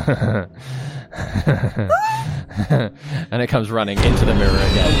mirror. And it comes running into the mirror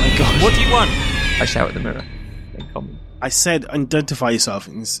again. Oh my gosh. What do you want? I shout at the mirror. I said identify yourself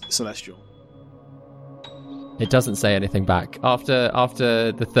in Celestial. It doesn't say anything back. After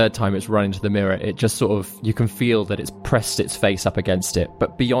the 3rd time it's run into the mirror, it just sort of... You can feel that it's pressed its face up against it.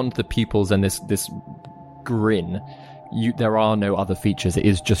 But beyond the pupils and this grin... there are no other features. It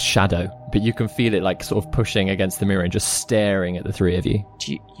is just shadow, but you can feel it like sort of pushing against the mirror and just staring at the 3 of you.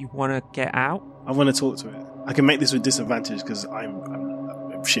 Do you want to get out? I want to talk to it. I can make this with disadvantage because I'm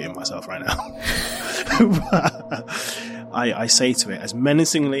shitting myself right now. I say to it as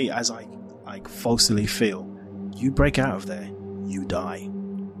menacingly as I falsely feel, you break out of there, you die.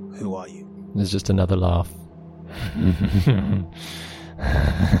 Who are you? There's just another laugh.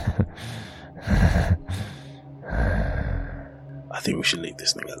 I think we should leave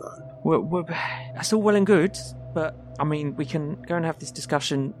this thing alone. Well, that's all well and good, but, I mean, we can go and have this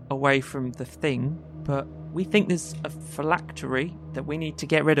discussion away from the thing, but we think there's a phylactery that we need to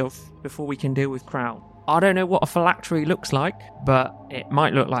get rid of before we can deal with Crown. I don't know what a phylactery looks like, but it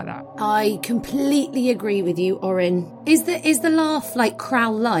might look like that. I completely agree with you, Orin. Is the laugh like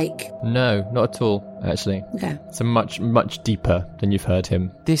Crow-like? No, not at all, actually. Okay. It's a much deeper than you've heard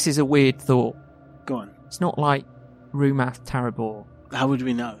him. This is a weird thought. Go on. It's not like Rumath Tarabor. How would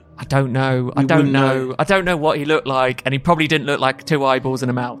we know? I don't know. I don't know what he looked like, and he probably didn't look like 2 eyeballs and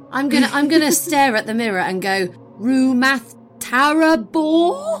a mouth. I'm gonna stare at the mirror and go, Rumath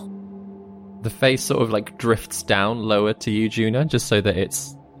Tarabor? The face sort of like drifts down lower to you, Juna, just so that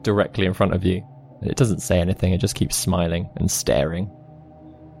it's directly in front of you. It doesn't say anything, it just keeps smiling and staring.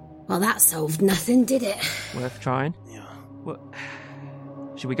 Well, that solved nothing, did it? Worth trying. Yeah.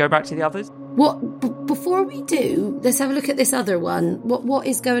 Should we go back to the others? Before we do, let's have a look at this other one. What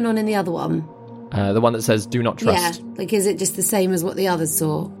is going on in the other one? The one that says "Do not trust." Yeah, like is it just the same as what the others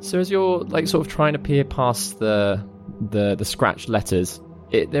saw? So as you're like sort of trying to peer past the scratched letters,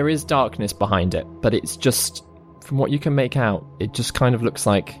 there is darkness behind it, but it's just, from what you can make out, it just kind of looks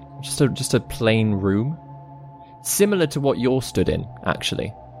like just a plain room, similar to what you're stood in,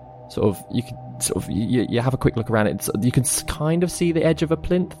 actually. You have a quick look around it. You can kind of see the edge of a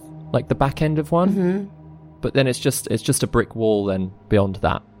plinth, like the back end of one, but then it's just a brick wall. Then beyond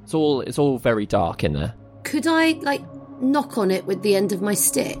that, it's all very dark in there. Could I like knock on it with the end of my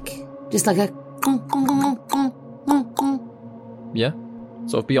stick, just like a? Yeah,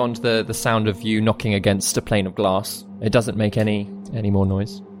 sort of beyond the sound of you knocking against a pane of glass. It doesn't make any more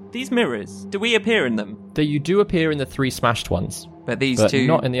noise. These mirrors, do we appear in them? You do appear in the 3 smashed ones. But these but two...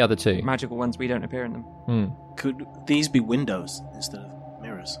 not in the other 2. Magical ones, we don't appear in them. Could these be windows instead of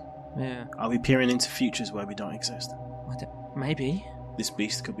mirrors? Yeah. Are we peering into futures where we don't exist? Maybe. This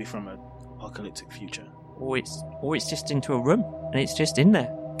beast could be from an apocalyptic future. Or it's just into a room, and it's just in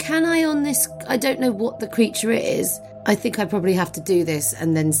there. Can I on this... I don't know what the creature is. I think I probably have to do this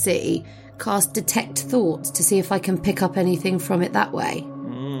and then cast Detect Thoughts to see if I can pick up anything from it that way.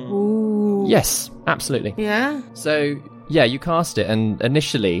 Ooh. Yes, absolutely. Yeah? So, yeah, you cast it, and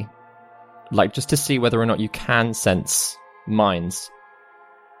initially, like, just to see whether or not you can sense minds,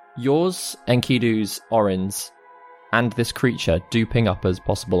 yours, Enkidu's, Orin's, and this creature do ping up as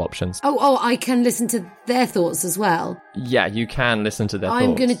possible options. Oh, I can listen to their thoughts as well. Yeah, you can listen to their thoughts.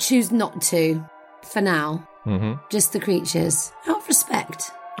 I'm going to choose not to, for now. Mm-hmm. Just the creatures. Out of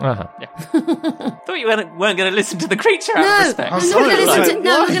respect. Uh-huh. Yeah. Thought you weren't going to listen to the creature out of respect. I'm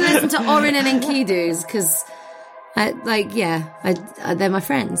not going to listen to Orin and Enkidu's, because, they're my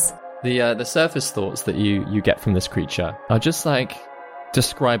friends. The surface thoughts that you get from this creature are just like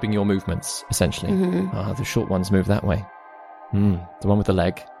describing your movements, essentially. Mm-hmm. The short ones move that way. The one with the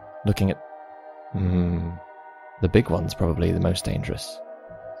leg, looking at... the big one's probably the most dangerous.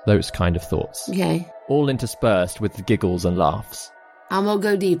 Those kind of thoughts. Okay. All interspersed with giggles and laughs. I'm going to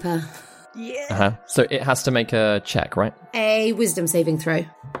go deeper. Yeah. So it has to make a check, right? A wisdom saving throw.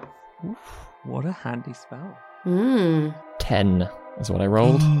 Oof, what a handy spell. 10 is what I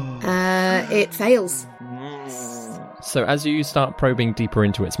rolled. It fails. So as you start probing deeper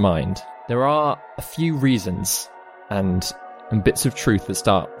into its mind, there are a few reasons and bits of truth that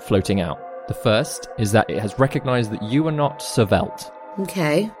start floating out. The first is that it has recognized that you are not Svelte.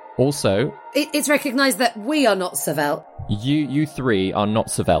 Okay. Also... It's recognised that we are not Svelte. You 3 are not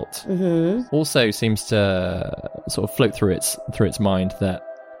Svelte. Mm-hmm. Also seems to sort of float through its mind that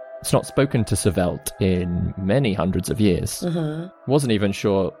it's not spoken to Svelte in many hundreds of years. Wasn't even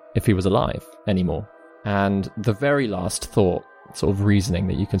sure if he was alive anymore. And the very last thought, sort of reasoning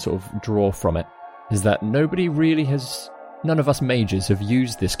that you can sort of draw from it, is that none of us mages have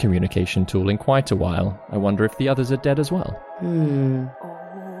used this communication tool in quite a while. I wonder if the others are dead as well.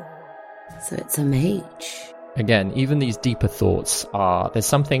 So it's a mage. Again, even these deeper thoughts there's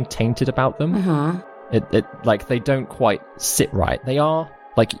something tainted about them. They don't quite sit right. They are,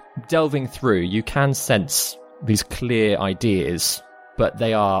 like, delving through, you can sense these clear ideas, but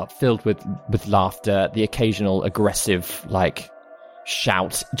they are filled with laughter, the occasional aggressive, like,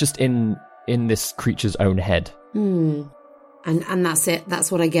 shout, just in this creature's own head. And that's it.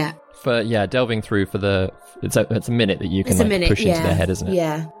 That's what I get. Delving through it's a minute that you can push into their head, isn't it?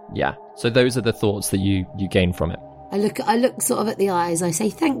 Yeah. So those are the thoughts that you gain from it. I look sort of at the eyes. I say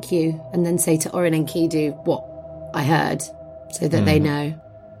thank you, and then say to Orin and Enkidu what I heard, so that they know.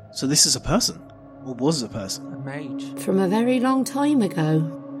 So this is a person, or was a person? A mage from a very long time ago.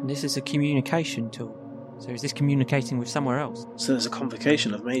 And this is a communication tool. So is this communicating with somewhere else? So there's a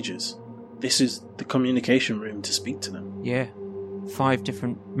convocation of mages. This is the communication room to speak to them. Yeah. 5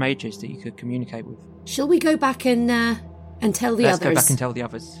 different mages that you could communicate with. Shall we go back and tell the others? Let's go back and tell the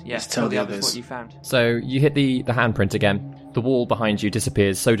others. Yeah, tell the others what you found. So you hit the handprint again. The wall behind you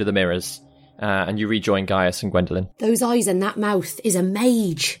disappears, so do the mirrors. And you rejoin Gaius and Gwendolyn. Those eyes and that mouth is a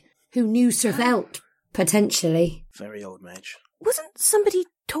mage who knew Svelte, potentially. Very old mage. Wasn't somebody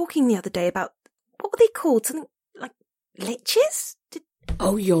talking the other day about, what were they called? Something like liches?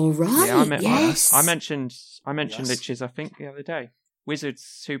 Oh, you're right. Yeah, yes. I mentioned liches, I think, the other day.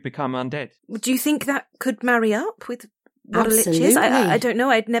 Wizards who become undead. Do you think that could marry up with what Absolutely. a lich is? I don't know.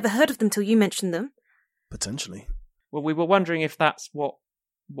 I'd never heard of them till you mentioned them. Potentially. Well, we were wondering if that's what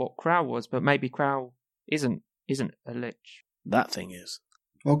Crow was, but maybe Crow isn't a lich. That thing is.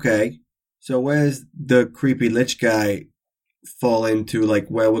 Okay. So where's the creepy lich guy fall into, like,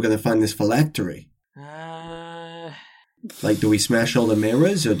 where we're going to find this phylactery? Like, do we smash all the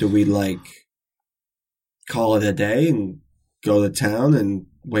mirrors, or do we, like, call it a day and go to town and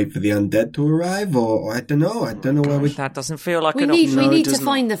wait for the undead to arrive? Or I don't know. I don't know where we... That doesn't feel like we an need. option. We need to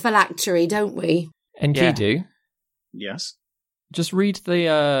find the phylactery, don't we? Enkidu? Yes? Just read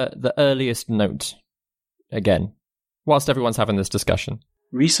the earliest note again, whilst everyone's having this discussion.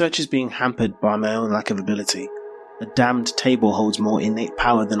 Research is being hampered by my own lack of ability. The damned table holds more innate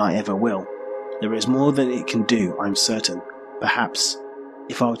power than I ever will. There is more than it can do, I'm certain. Perhaps,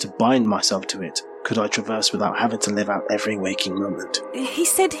 if I were to bind myself to it, could I traverse without having to live out every waking moment? He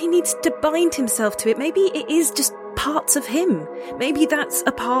said he needs to bind himself to it. Maybe it is just parts of him. Maybe that's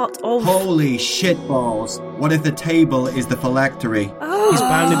a part of... Holy shitballs. What if the table is the phylactery? Oh. He's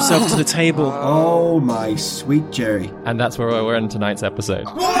bound himself to the table. Oh, my sweet Jerry. And that's where we're in tonight's episode.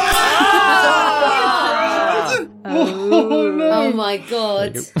 Oh my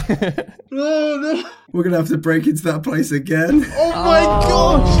god. Oh, no. We're going to have to break into that place again. Oh my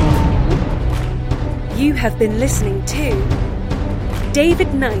gosh! You have been listening to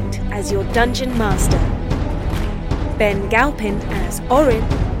David Knight as your Dungeon Master, Ben Galpin as Orin,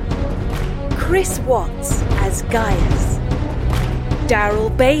 Chris Watts as Gaius, Daryl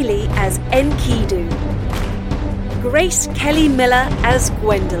Bailey as Enkidu, Grace Kelly Miller as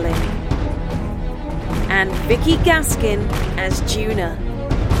Gwendolyn, and Vicky Gaskin as Juna.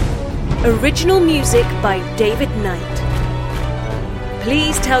 Original music by David Knight.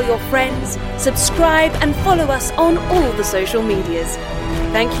 Please tell your friends, subscribe and follow us on all the social medias.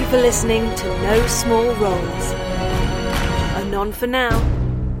 Thank you for listening to No Small Roles. Anon for now.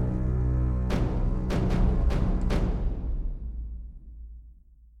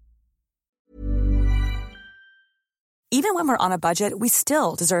 Even when we're on a budget, we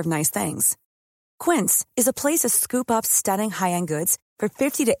still deserve nice things. Quince is a place to scoop up stunning high-end goods for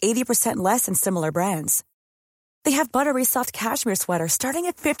 50 to 80% less than similar brands. They have buttery soft cashmere sweaters starting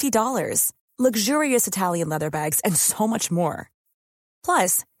at $50, luxurious Italian leather bags, and so much more.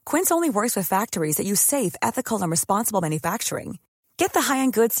 Plus, Quince only works with factories that use safe, ethical, and responsible manufacturing. Get the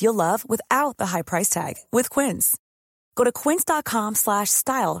high-end goods you'll love without the high price tag with Quince. Go to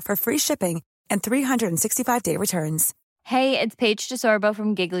quince.com/style for free shipping and 365-day returns. Hey, it's Paige DeSorbo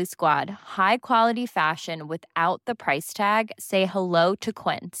from Giggly Squad. High quality fashion without the price tag. Say hello to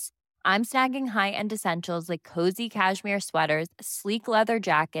Quince. I'm snagging high-end essentials like cozy cashmere sweaters, sleek leather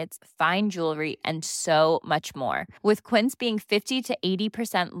jackets, fine jewelry, and so much more. With Quince being 50 to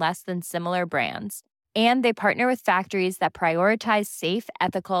 80% less than similar brands. And they partner with factories that prioritize safe,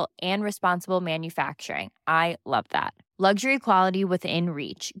 ethical, and responsible manufacturing. I love that. Luxury quality within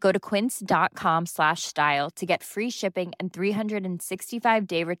reach. Go to quince.com/style to get free shipping and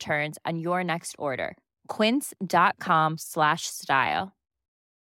 365-day returns on your next order. Quince.com/style.